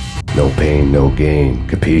meet. No pain, no gain.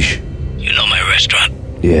 Capiche? You know my restaurant?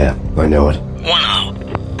 Yeah, I know it. 1 hour.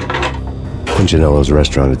 Punchinello's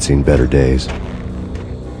restaurant had seen better days.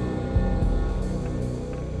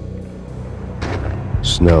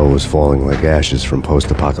 Snow was falling like ashes from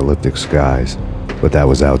post-apocalyptic skies, but that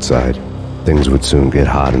was outside. Things would soon get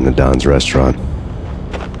hot in the Don's restaurant.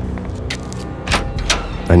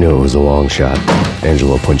 I knew it was a long shot,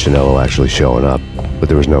 Angelo Punchinello actually showing up, but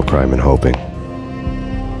there was no crime in hoping.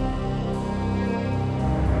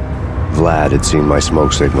 Vlad had seen my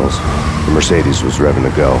smoke signals. The Mercedes was revving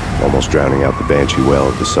to go, almost drowning out the banshee wail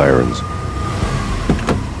of the sirens.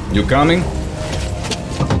 You coming?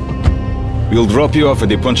 We'll drop you off at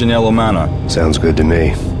the Punchinello Manor. Sounds good to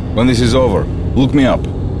me. When this is over, look me up.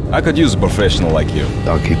 I could use a professional like you.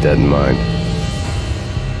 I'll keep that in mind.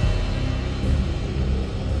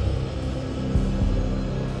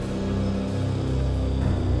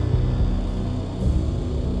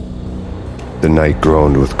 The night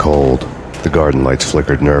groaned with cold. The garden lights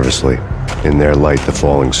flickered nervously. In their light, the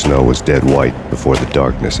falling snow was dead white before the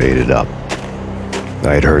darkness ate it up.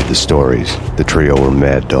 I had heard the stories. The trio were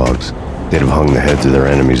mad dogs. They'd have hung the heads of their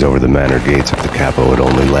enemies over the manor gates if the capo had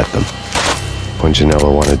only let them.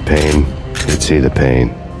 Punchinello wanted pain. He'd see the pain.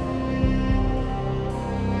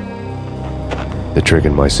 The trick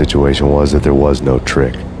in my situation was that there was no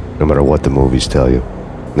trick, no matter what the movies tell you.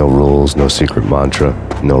 No rules, no secret mantra,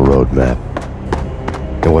 no roadmap.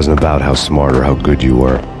 It wasn't about how smart or how good you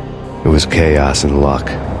were. It was chaos and luck,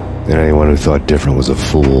 and anyone who thought different was a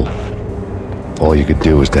fool. All you could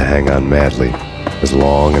do was to hang on madly, as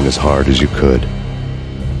long and as hard as you could.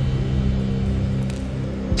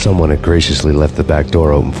 Someone had graciously left the back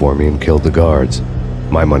door open for me and killed the guards.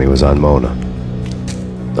 My money was on Mona.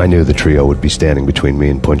 I knew the trio would be standing between me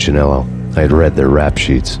and Punchinello. I had read their rap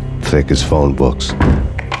sheets, thick as phone books.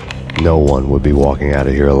 No one would be walking out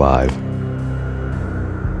of here alive.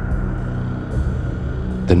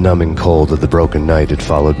 The numbing cold of the broken night had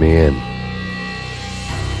followed me in.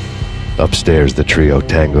 Upstairs, the trio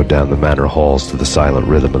tangoed down the manor halls to the silent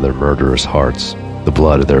rhythm of their murderous hearts, the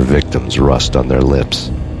blood of their victims rust on their lips.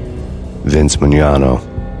 Vince Mugnano,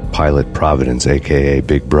 Pilot Providence, a.k.a.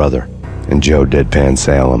 Big Brother, and Joe Deadpan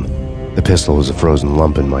Salem. The pistol was a frozen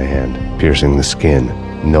lump in my hand, piercing the skin,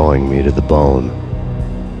 gnawing me to the bone.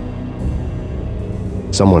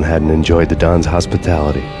 Someone hadn't enjoyed the Don's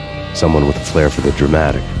hospitality. Someone with a flair for the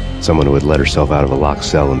dramatic. Someone who had let herself out of a locked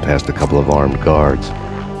cell and past a couple of armed guards.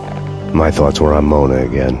 My thoughts were on Mona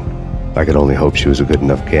again. I could only hope she was a good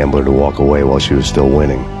enough gambler to walk away while she was still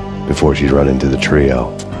winning, before she'd run into the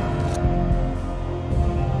trio.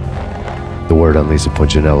 The word on Lisa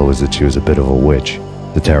Punchinello was that she was a bit of a witch.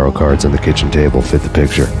 The tarot cards on the kitchen table fit the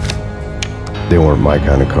picture. They weren't my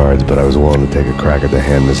kind of cards, but I was willing to take a crack at the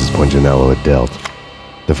hand Mrs. Punchinello had dealt.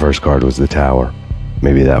 The first card was the Tower.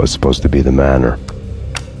 Maybe that was supposed to be the Manor.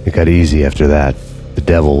 It got easy after that. The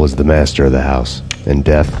devil was the master of the house, and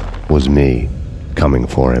death was me, coming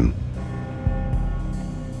for him.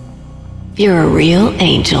 You're a real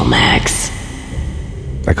angel, Max.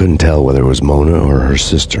 I couldn't tell whether it was Mona or her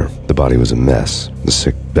sister. The body was a mess. The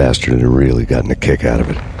sick bastard had really gotten a kick out of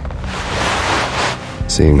it.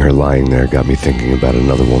 Seeing her lying there got me thinking about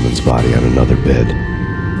another woman's body on another bed.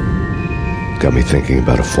 Got me thinking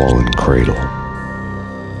about a fallen cradle.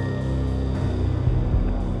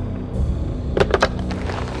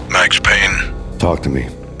 Max Payne. Talk to me.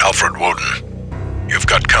 Alfred Woden. You've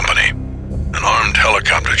got company. An armed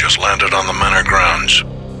helicopter just landed on the manor grounds.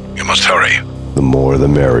 You must hurry. The more the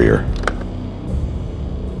merrier.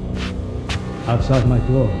 Outside my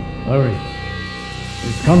door. Hurry.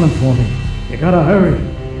 He's coming for me. You gotta hurry.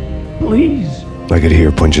 Please. I could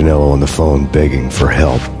hear Punchinello on the phone begging for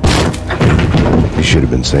help. He should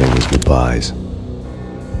have been saying his goodbyes.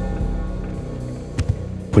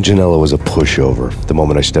 Punchinello was a pushover. The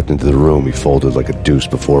moment I stepped into the room, he folded like a deuce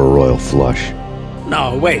before a royal flush.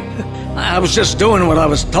 No, wait. I was just doing what I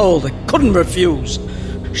was told. I couldn't refuse.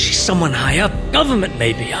 She's someone high up. Government,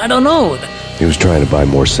 maybe. I don't know. He was trying to buy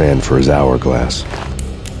more sand for his hourglass.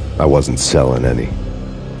 I wasn't selling any.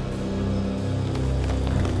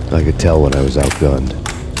 I could tell when I was outgunned.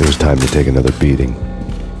 It was time to take another beating.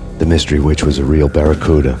 The mystery witch was a real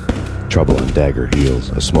barracuda. Trouble on dagger heels,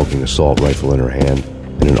 a smoking assault rifle in her hand,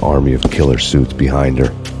 and an army of killer suits behind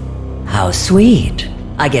her. How sweet.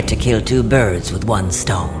 I get to kill two birds with one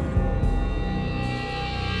stone.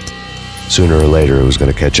 Sooner or later, it was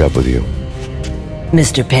going to catch up with you.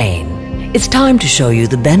 Mr. Payne, it's time to show you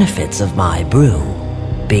the benefits of my brew.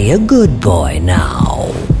 Be a good boy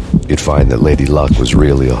now. You'd find that Lady Luck was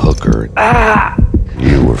really a hooker.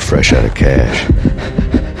 You were fresh out of cash.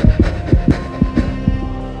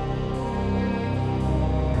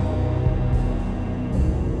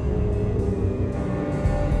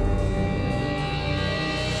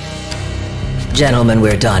 Gentlemen,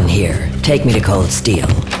 we're done here. Take me to Cold Steel.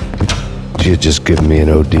 She had just given me an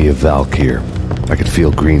OD of Valkyr. I could feel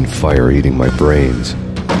green fire eating my brains.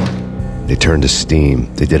 They turned to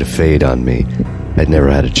steam. They did a fade on me. I'd never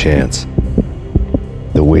had a chance.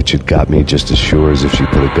 The witch had got me just as sure as if she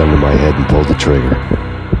put a gun to my head and pulled the trigger.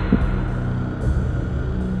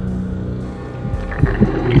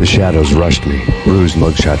 The shadows rushed me, bruised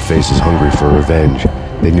mugshot faces hungry for revenge.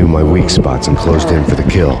 They knew my weak spots and closed in for the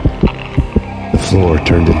kill. The floor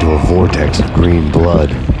turned into a vortex of green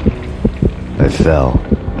blood. I fell.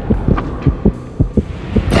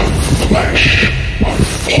 Flesh of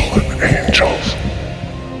fallen angels.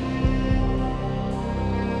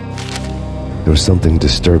 There was something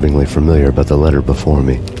disturbingly familiar about the letter before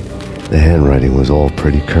me. The handwriting was all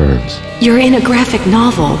pretty curves. You're in a graphic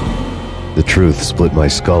novel. The truth split my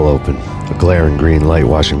skull open, a glaring green light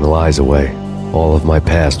washing the lies away. All of my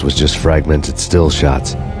past was just fragmented still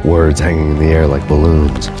shots, words hanging in the air like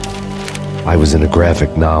balloons. I was in a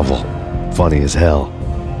graphic novel. Funny as hell.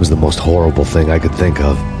 It was the most horrible thing I could think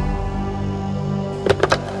of.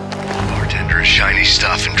 Bartender is shiny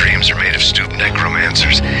stuff and dreams are made of stooped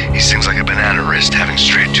necromancers. He sings like a banana wrist, having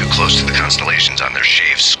strayed too close to the constellations on their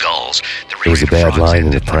shaved skulls. It was a bad line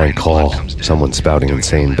in a prank call. Someone spouting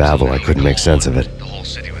insane babble. I couldn't make sense of it.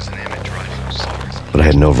 But I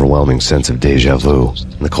had an overwhelming sense of deja vu,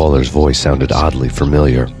 and the caller's voice sounded oddly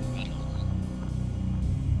familiar.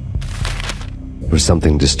 There was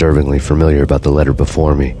something disturbingly familiar about the letter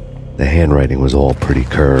before me. The handwriting was all pretty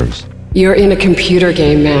curves. You're in a computer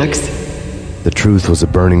game, Max. The truth was a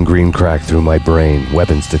burning green crack through my brain,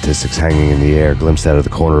 weapon statistics hanging in the air, glimpsed out of the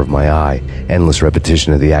corner of my eye, endless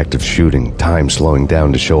repetition of the act of shooting, time slowing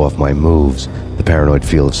down to show off my moves, the paranoid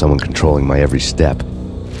feel of someone controlling my every step.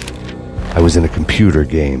 I was in a computer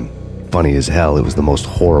game. Funny as hell, it was the most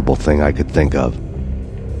horrible thing I could think of.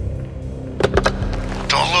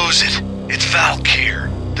 Don't lose it. It's Valkyr.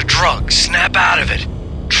 The drug. Snap out of it.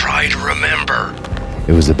 Try to remember.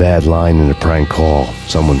 It was a bad line in a prank call.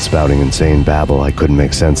 Someone spouting insane babble. I couldn't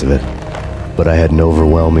make sense of it. But I had an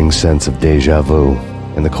overwhelming sense of deja vu,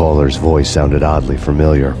 and the caller's voice sounded oddly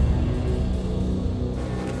familiar.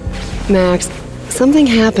 Max, Something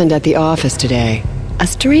happened at the office today. A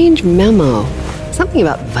strange memo. Something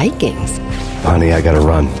about Vikings. Honey, I gotta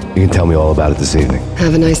run. You can tell me all about it this evening.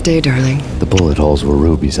 Have a nice day, darling. The bullet holes were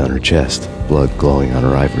rubies on her chest, blood glowing on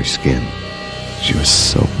her ivory skin. She was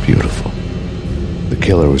so beautiful. The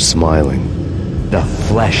killer was smiling. The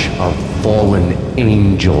flesh of fallen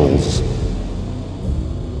angels.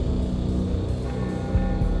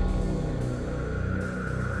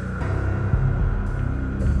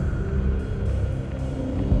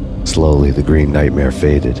 Slowly, the green nightmare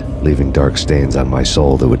faded, leaving dark stains on my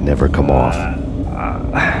soul that would never come off.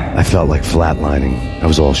 I felt like flatlining. I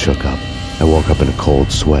was all shook up. I woke up in a cold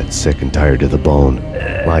sweat, sick and tired to the bone,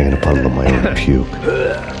 lying in a puddle of my own puke.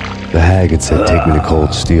 The hag had said take me to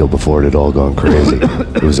Cold Steel before it had all gone crazy.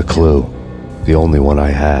 It was a clue, the only one I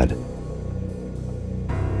had.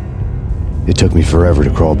 It took me forever to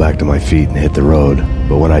crawl back to my feet and hit the road,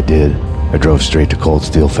 but when I did, I drove straight to Cold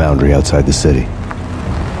Steel Foundry outside the city.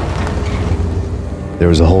 There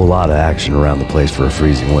was a whole lot of action around the place for a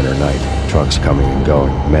freezing winter night. Trucks coming and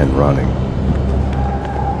going, men running.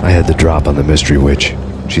 I had the drop on the mystery witch.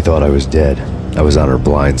 She thought I was dead. I was on her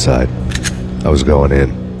blind side. I was going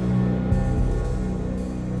in.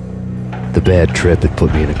 The bad trip had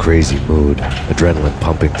put me in a crazy mood, adrenaline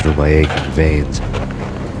pumping through my aching veins.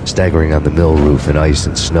 Staggering on the mill roof in ice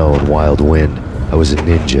and snow and wild wind, I was a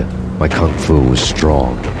ninja. My kung fu was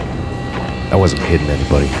strong. I wasn't kidding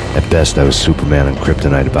anybody. At best, I was Superman on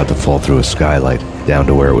Kryptonite about to fall through a skylight, down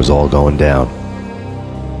to where it was all going down.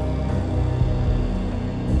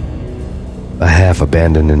 A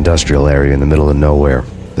half-abandoned industrial area in the middle of nowhere.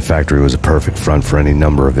 The factory was a perfect front for any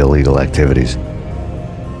number of illegal activities.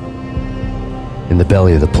 In the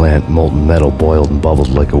belly of the plant, molten metal boiled and bubbled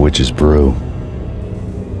like a witch's brew.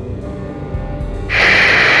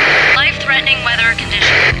 Life-threatening weather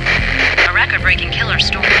conditions. A record-breaking killer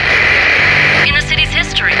storm. In the city's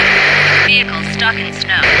history, vehicles stuck in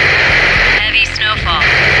snow. Heavy snowfall.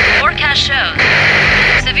 Forecast shows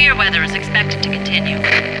severe weather is expected to continue.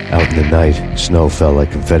 Out in the night, snow fell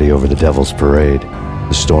like confetti over the Devil's Parade.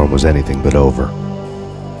 The storm was anything but over.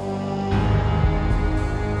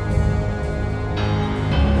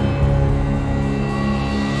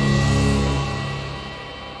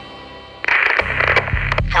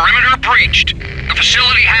 Perimeter breached. The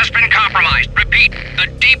facility has been compromised. Repeat, the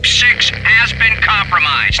Deep Six has been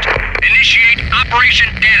compromised. Initiate Operation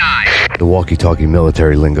Deadeye. The walkie-talkie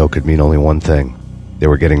military lingo could mean only one thing. They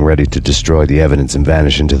were getting ready to destroy the evidence and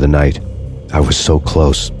vanish into the night. I was so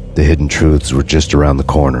close. The hidden truths were just around the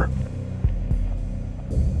corner.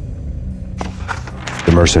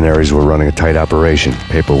 The mercenaries were running a tight operation,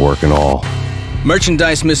 paperwork and all.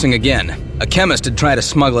 Merchandise missing again. A chemist had tried to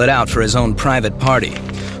smuggle it out for his own private party.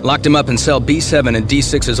 Locked him up in cell B7 in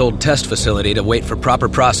D6's old test facility to wait for proper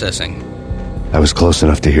processing. I was close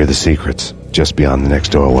enough to hear the secrets, just beyond the next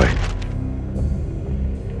doorway.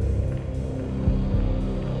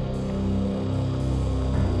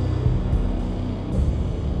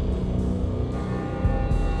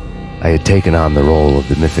 I had taken on the role of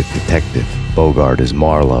the mythic detective, Bogart as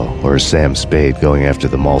Marlowe, or as Sam Spade going after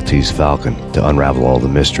the Maltese Falcon to unravel all the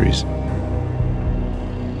mysteries.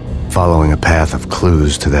 Following a path of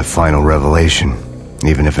clues to that final revelation,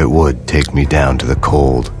 even if it would take me down to the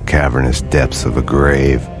cold, cavernous depths of a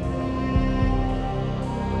grave.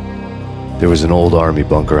 There was an old army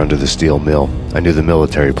bunker under the steel mill. I knew the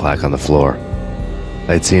military plaque on the floor.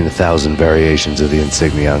 I had seen 1,000 variations of the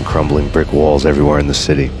insignia on crumbling brick walls everywhere in the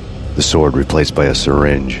city. The sword replaced by a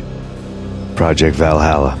syringe. Project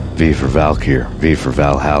Valhalla, V for Valkyr, V for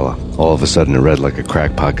Valhalla. All of a sudden it read like a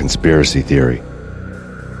crackpot conspiracy theory.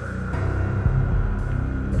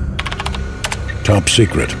 Top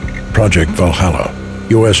secret. Project Valhalla.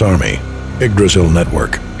 U.S. Army. Yggdrasil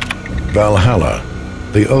Network. Valhalla,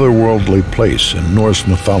 the otherworldly place in Norse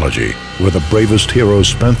mythology where the bravest heroes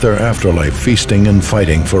spent their afterlife feasting and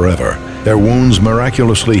fighting forever, their wounds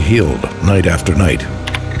miraculously healed night after night.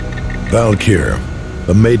 Valkyr,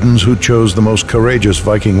 the maidens who chose the most courageous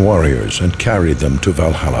Viking warriors and carried them to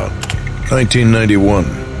Valhalla. 1991.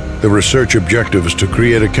 The research objective is to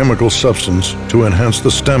create a chemical substance to enhance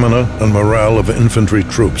the stamina and morale of infantry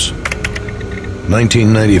troops.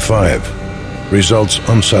 1995. Results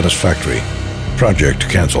unsatisfactory. Project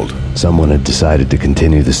cancelled. Someone had decided to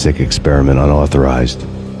continue the sick experiment unauthorized.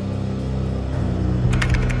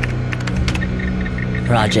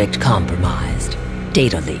 Project compromised.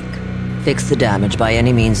 Data leak. Fix the damage by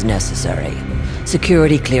any means necessary.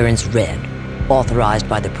 Security clearance red. Authorized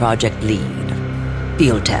by the project lead.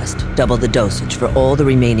 Field test. Double the dosage for all the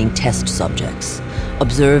remaining test subjects.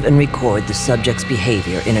 Observe and record the subject's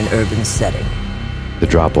behavior in an urban setting. The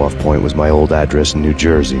drop-off point was my old address in New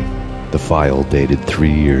Jersey. The file dated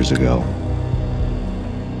 3 years ago.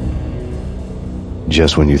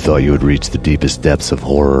 Just when you thought you had reached the deepest depths of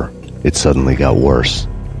horror, it suddenly got worse.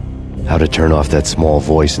 How to turn off that small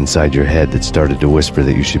voice inside your head that started to whisper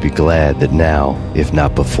that you should be glad that now, if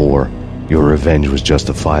not before, your revenge was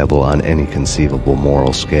justifiable on any conceivable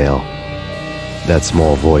moral scale. That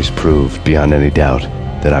small voice proved, beyond any doubt,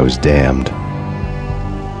 that I was damned.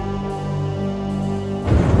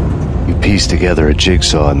 You piece together a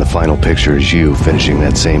jigsaw and the final picture is you finishing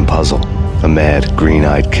that same puzzle. A mad,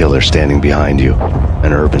 green-eyed killer standing behind you.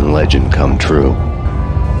 An urban legend come true.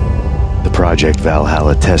 The Project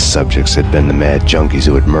Valhalla test subjects had been the mad junkies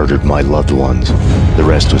who had murdered my loved ones. The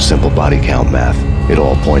rest was simple body count math. It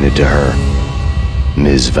all pointed to her.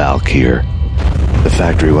 Ms. Valkyr. The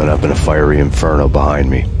factory went up in a fiery inferno behind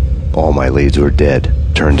me. All my leads were dead,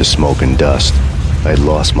 turned to smoke and dust. I had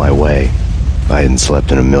lost my way. I hadn't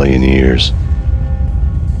slept in a million years.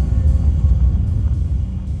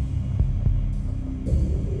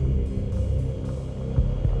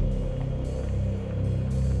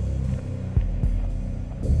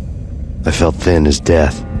 I felt thin as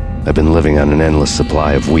death. I've been living on an endless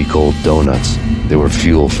supply of week-old donuts. They were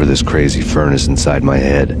fuel for this crazy furnace inside my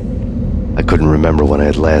head. I couldn't remember when I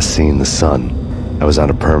had last seen the sun. I was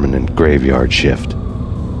on a permanent graveyard shift.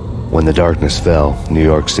 When the darkness fell, New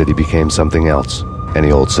York City became something else,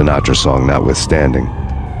 any old Sinatra song notwithstanding.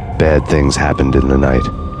 Bad things happened in the night,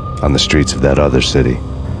 on the streets of that other city,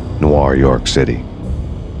 Noir York City.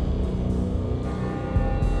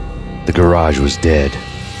 The garage was dead.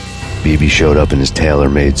 BB showed up in his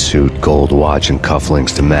tailor-made suit, gold watch, and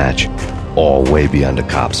cufflinks to match, all way beyond a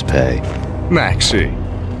cop's pay. Maxie.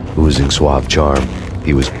 Oozing suave charm,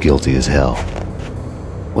 he was guilty as hell.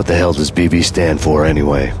 What the hell does BB stand for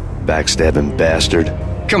anyway? Backstabbing bastard?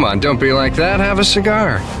 Come on, don't be like that. Have a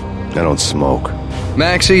cigar. I don't smoke.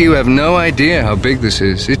 Maxie, you have no idea how big this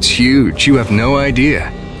is. It's huge. You have no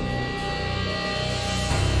idea.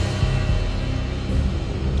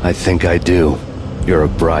 I think I do. You're a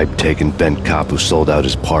bribe-taking bent cop who sold out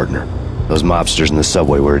his partner. Those mobsters in the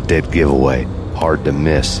subway were a dead giveaway. Hard to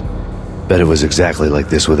miss. Bet it was exactly like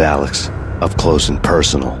this with Alex. Up close and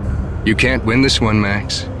personal. You can't win this one,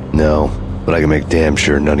 Max. No, but I can make damn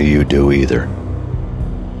sure none of you do either.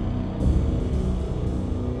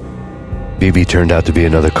 BB turned out to be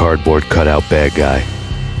another cardboard cutout bad guy.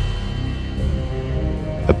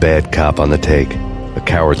 A bad cop on the take. A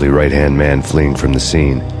cowardly right-hand man fleeing from the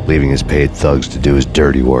scene, leaving his paid thugs to do his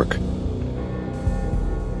dirty work.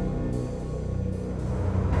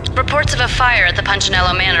 Reports of a fire at the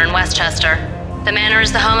Punchinello Manor in Westchester. The manor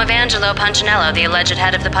is the home of Angelo Punchinello, the alleged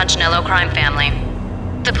head of the Punchinello crime family.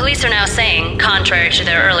 The police are now saying, contrary to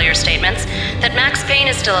their earlier statements, that Max Payne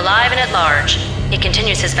is still alive and at large. He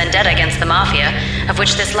continues his vendetta against the Mafia, of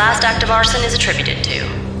which this last act of arson is attributed to.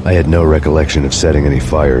 I had no recollection of setting any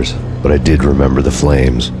fires, but I did remember the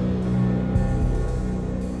flames.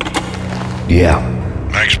 Yeah.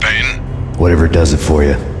 Max Payne? Whatever does it for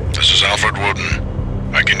you. This is Alfred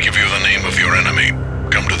Woden. I can give you the name of your enemy.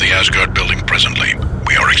 Come to the Asgard building presently.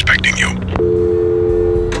 We are expecting you.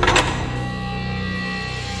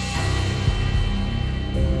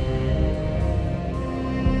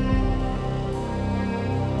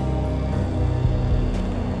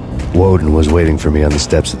 Woden was waiting for me on the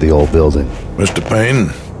steps of the old building. Mr. Payne,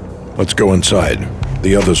 let's go inside.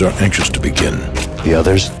 The others are anxious to begin. The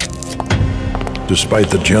others? Despite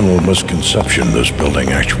the general misconception, this building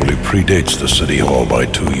actually predates the City Hall by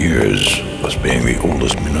 2 years, thus being the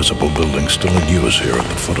oldest municipal building still in use here at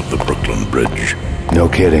the foot of the Brooklyn Bridge. No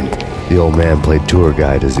kidding. The old man played tour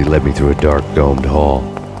guide as he led me through a dark, domed hall.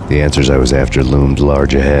 The answers I was after loomed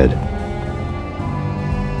large ahead.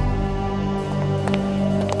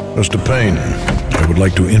 Mr. Payne, I would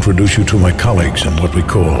like to introduce you to my colleagues in what we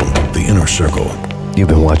call the Inner Circle. You've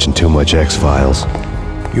been watching too much X-Files.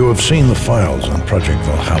 You have seen the files on Project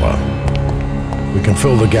Valhalla. We can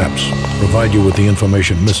fill the gaps, provide you with the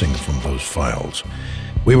information missing from those files.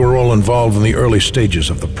 We were all involved in the early stages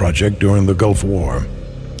of the project during the Gulf War.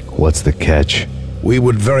 What's the catch? We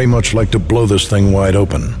would very much like to blow this thing wide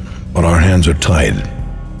open, but our hands are tied.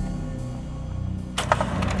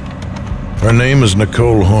 Her name is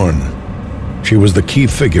Nicole Horn. She was the key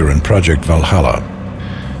figure in Project Valhalla.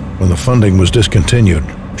 When the funding was discontinued,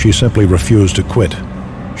 she simply refused to quit.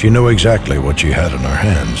 She knew exactly what she had in her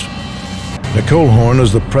hands. Nicole Horn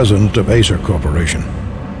is the president of Acer Corporation.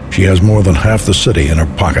 She has more than half the city in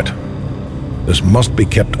her pocket. This must be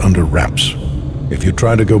kept under wraps. If you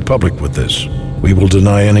try to go public with this, we will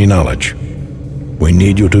deny any knowledge. We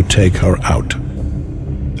need you to take her out.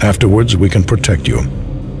 Afterwards, we can protect you.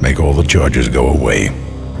 Make all the charges go away.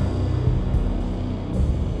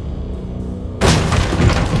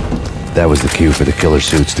 That was the cue for the killer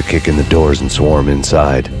suits to kick in the doors and swarm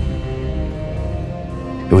inside.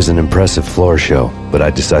 It was an impressive floor show, but I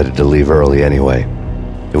decided to leave early anyway.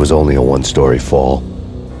 It was only a one-story fall.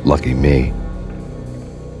 Lucky me.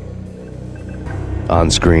 On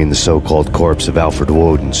screen, the so-called corpse of Alfred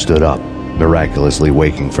Woden stood up, miraculously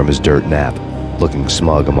waking from his dirt nap, looking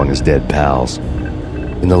smug among his dead pals.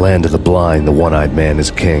 In the land of the blind, the one-eyed man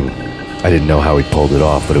is king. I didn't know how he pulled it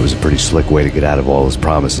off, but it was a pretty slick way to get out of all his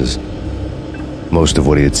promises. Most of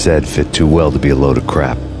what he had said fit too well to be a load of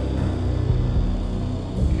crap.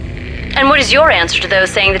 And what is your answer to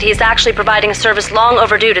those saying that he is actually providing a service long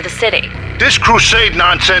overdue to the city? This crusade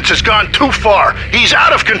nonsense has gone too far. He's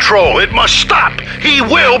out of control. It must stop. He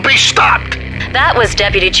will be stopped. That was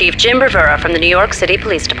Deputy Chief Jim Rivera from the New York City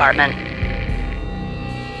Police Department.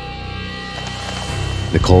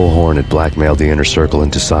 Nicole Horn had blackmailed the Inner Circle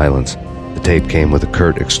into silence. The tape came with a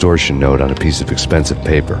curt extortion note on a piece of expensive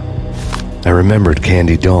paper. I remembered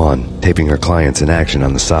Candy Dawn taping her clients in action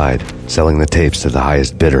on the side, selling the tapes to the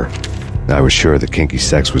highest bidder. I was sure that kinky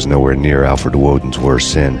sex was nowhere near Alfred Woden's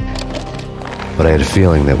worst sin. But I had a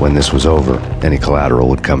feeling that when this was over, any collateral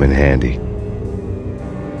would come in handy.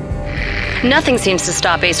 Nothing seems to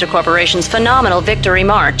stop Acer Corporation's phenomenal victory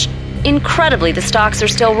march. Incredibly, the stocks are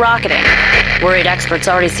still rocketing. Worried experts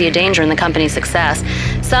already see a danger in the company's success.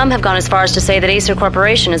 Some have gone as far as to say that Acer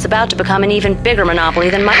Corporation is about to become an even bigger monopoly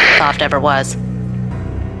than Microsoft ever was.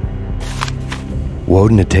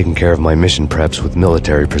 Woden had taken care of my mission preps with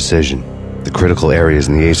military precision. The critical areas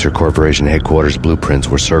in the Acer Corporation headquarters blueprints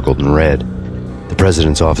were circled in red. The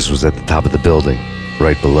president's office was at the top of the building,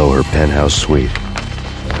 right below her penthouse suite.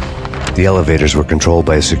 The elevators were controlled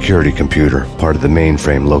by a security computer, part of the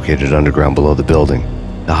mainframe located underground below the building.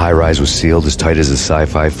 The high-rise was sealed as tight as a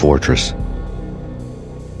sci-fi fortress.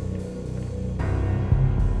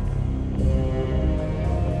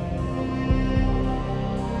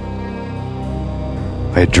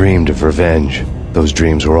 I had dreamed of revenge. Those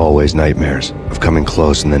dreams were always nightmares, of coming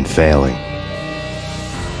close and then failing.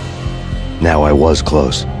 Now I was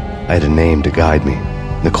close. I had a name to guide me,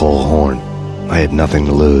 Nicole Horn. I had nothing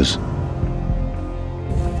to lose.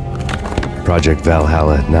 Project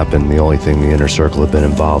Valhalla had not been the only thing the Inner Circle had been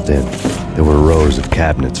involved in. There were rows of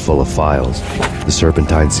cabinets full of files. The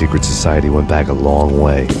Serpentine Secret Society went back a long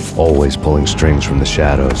way, always pulling strings from the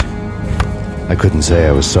shadows. I couldn't say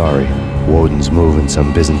I was sorry. Woden's move in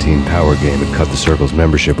some Byzantine power game had cut the Circle's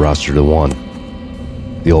membership roster to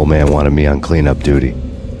 1. The old man wanted me on cleanup duty.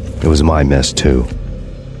 It was my mess, too.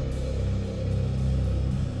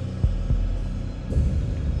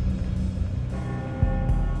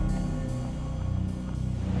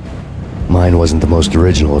 Mine wasn't the most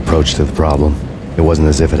original approach to the problem. It wasn't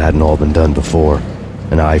as if it hadn't all been done before.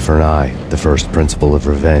 An eye for an eye, the first principle of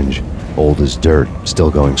revenge. Old as dirt, still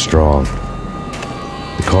going strong.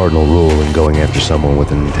 The cardinal rule in going after someone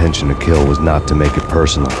with an intention to kill was not to make it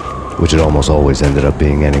personal, which it almost always ended up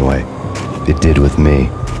being anyway. It did with me.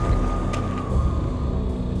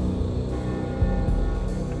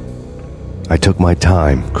 I took my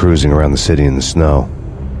time, cruising around the city in the snow.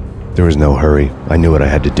 There was no hurry. I knew what I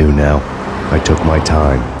had to do now. I took my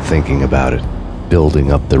time, thinking about it,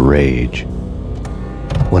 building up the rage.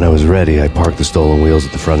 When I was ready, I parked the stolen wheels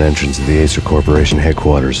at the front entrance of the Acer Corporation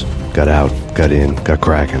headquarters. Got out, got in, got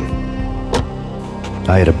cracking.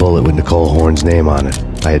 I had a bullet with Nicole Horn's name on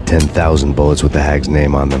it. I had 10,000 bullets with the hag's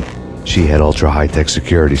name on them. She had ultra-high-tech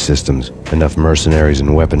security systems, enough mercenaries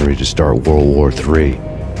and weaponry to start World War III.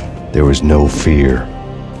 There was no fear.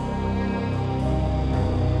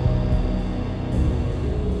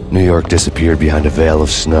 New York disappeared behind a veil of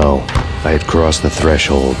snow. I had crossed the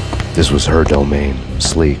threshold. This was her domain,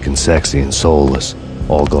 sleek and sexy and soulless,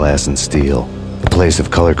 all glass and steel. A place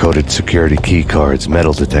of color-coded security keycards,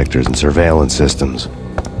 metal detectors, and surveillance systems.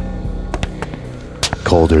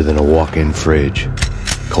 Colder than a walk-in fridge.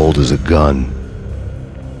 Cold as a gun.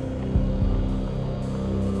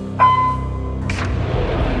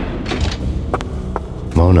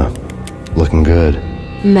 Mona, looking good.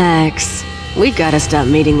 Max, we gotta stop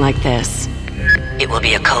meeting like this. It will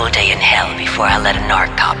be a cold day in hell before I let a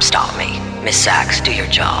narc cop stop me. Miss Sachs, do your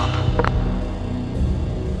job.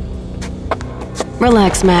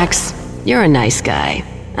 Relax, Max. You're a nice guy.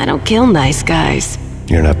 I don't kill nice guys.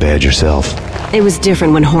 You're not bad yourself. It was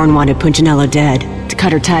different when Horn wanted Punchinello dead. To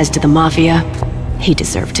cut her ties to the Mafia, he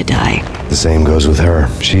deserved to die. The same goes with her.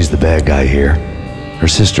 She's the bad guy here. Her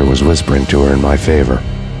sister was whispering to her in my favor.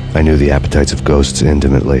 I knew the appetites of ghosts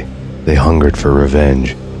intimately. They hungered for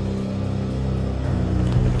revenge.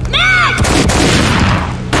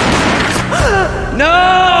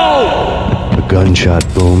 gunshot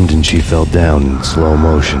boomed and she fell down in slow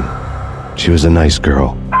motion. She was a nice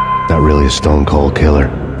girl, not really a stone-cold killer.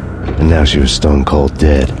 And now she was stone-cold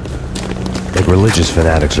dead. Like religious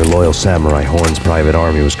fanatics or loyal samurai, Horn's private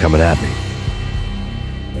army was coming at me.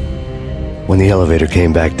 When the elevator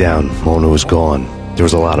came back down, Mona was gone. There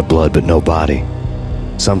was a lot of blood, but no body.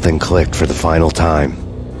 Something clicked for the final time.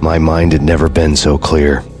 My mind had never been so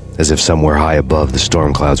clear, as if somewhere high above the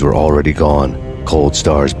storm clouds were already gone, cold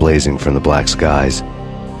stars blazing from the black skies.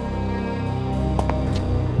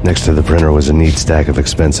 Next to the printer was a neat stack of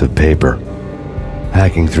expensive paper.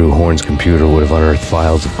 Hacking through Horn's computer would have unearthed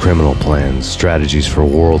files of criminal plans, strategies for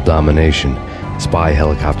world domination, spy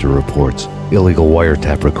helicopter reports, illegal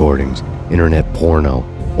wiretap recordings, internet porno,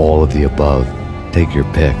 all of the above. Take your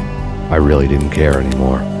pick. I really didn't care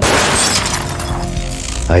anymore.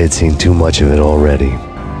 I had seen too much of it already.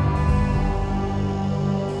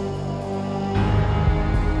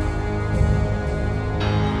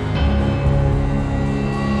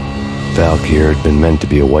 Valkyr had been meant to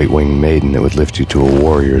be a white-winged maiden that would lift you to a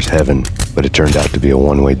warrior's heaven, but it turned out to be a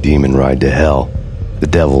one-way demon ride to hell. The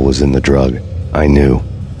devil was in the drug. I knew.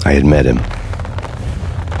 I had met him.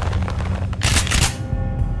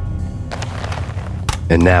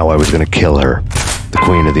 And now I was gonna kill her, the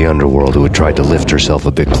queen of the underworld who had tried to lift herself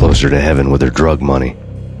a bit closer to heaven with her drug money.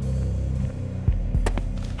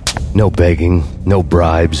 No begging, no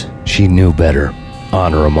bribes. She knew better.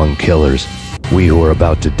 Honor among killers. We who were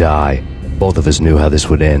about to die, both of us knew how this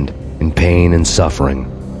would end, in pain and suffering.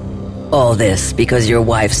 All this because your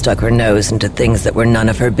wife stuck her nose into things that were none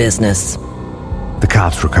of her business. The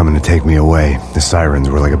cops were coming to take me away. The sirens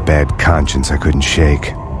were like a bad conscience I couldn't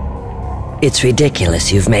shake. It's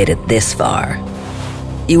ridiculous you've made it this far.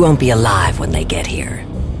 You won't be alive when they get here.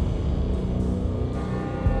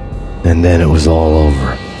 And then it was all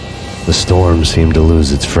over. The storm seemed to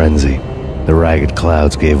lose its frenzy. The ragged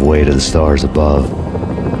clouds gave way to the stars above.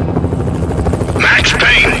 Max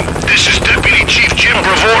Payne, this is Deputy Chief Jim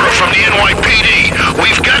Bravura from the NYPD.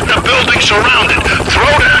 We've got the building surrounded. Throw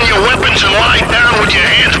down your weapons and lie down with your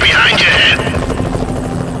hands behind your head.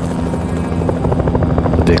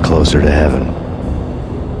 A bit closer to heaven.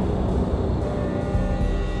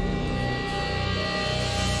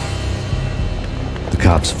 The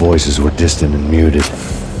cops' voices were distant and muted.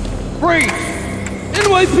 Freeze!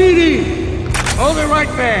 NYPD! Hold it right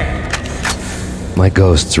there! My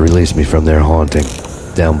ghosts released me from their haunting.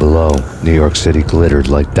 Down below, New York City glittered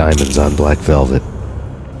like diamonds on black velvet.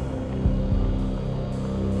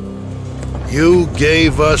 You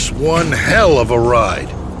gave us one hell of a ride.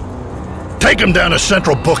 Take him down to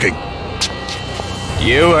Central Booking.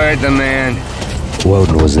 You heard the man.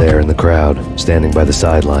 Woden was there in the crowd, standing by the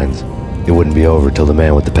sidelines. It wouldn't be over till the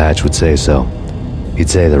man with the patch would say so. He'd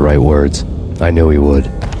say the right words. I knew he would.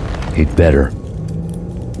 He'd better.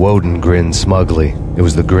 Woden grinned smugly. It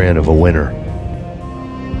was the grin of a winner.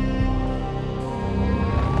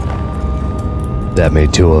 That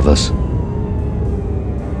made two of us.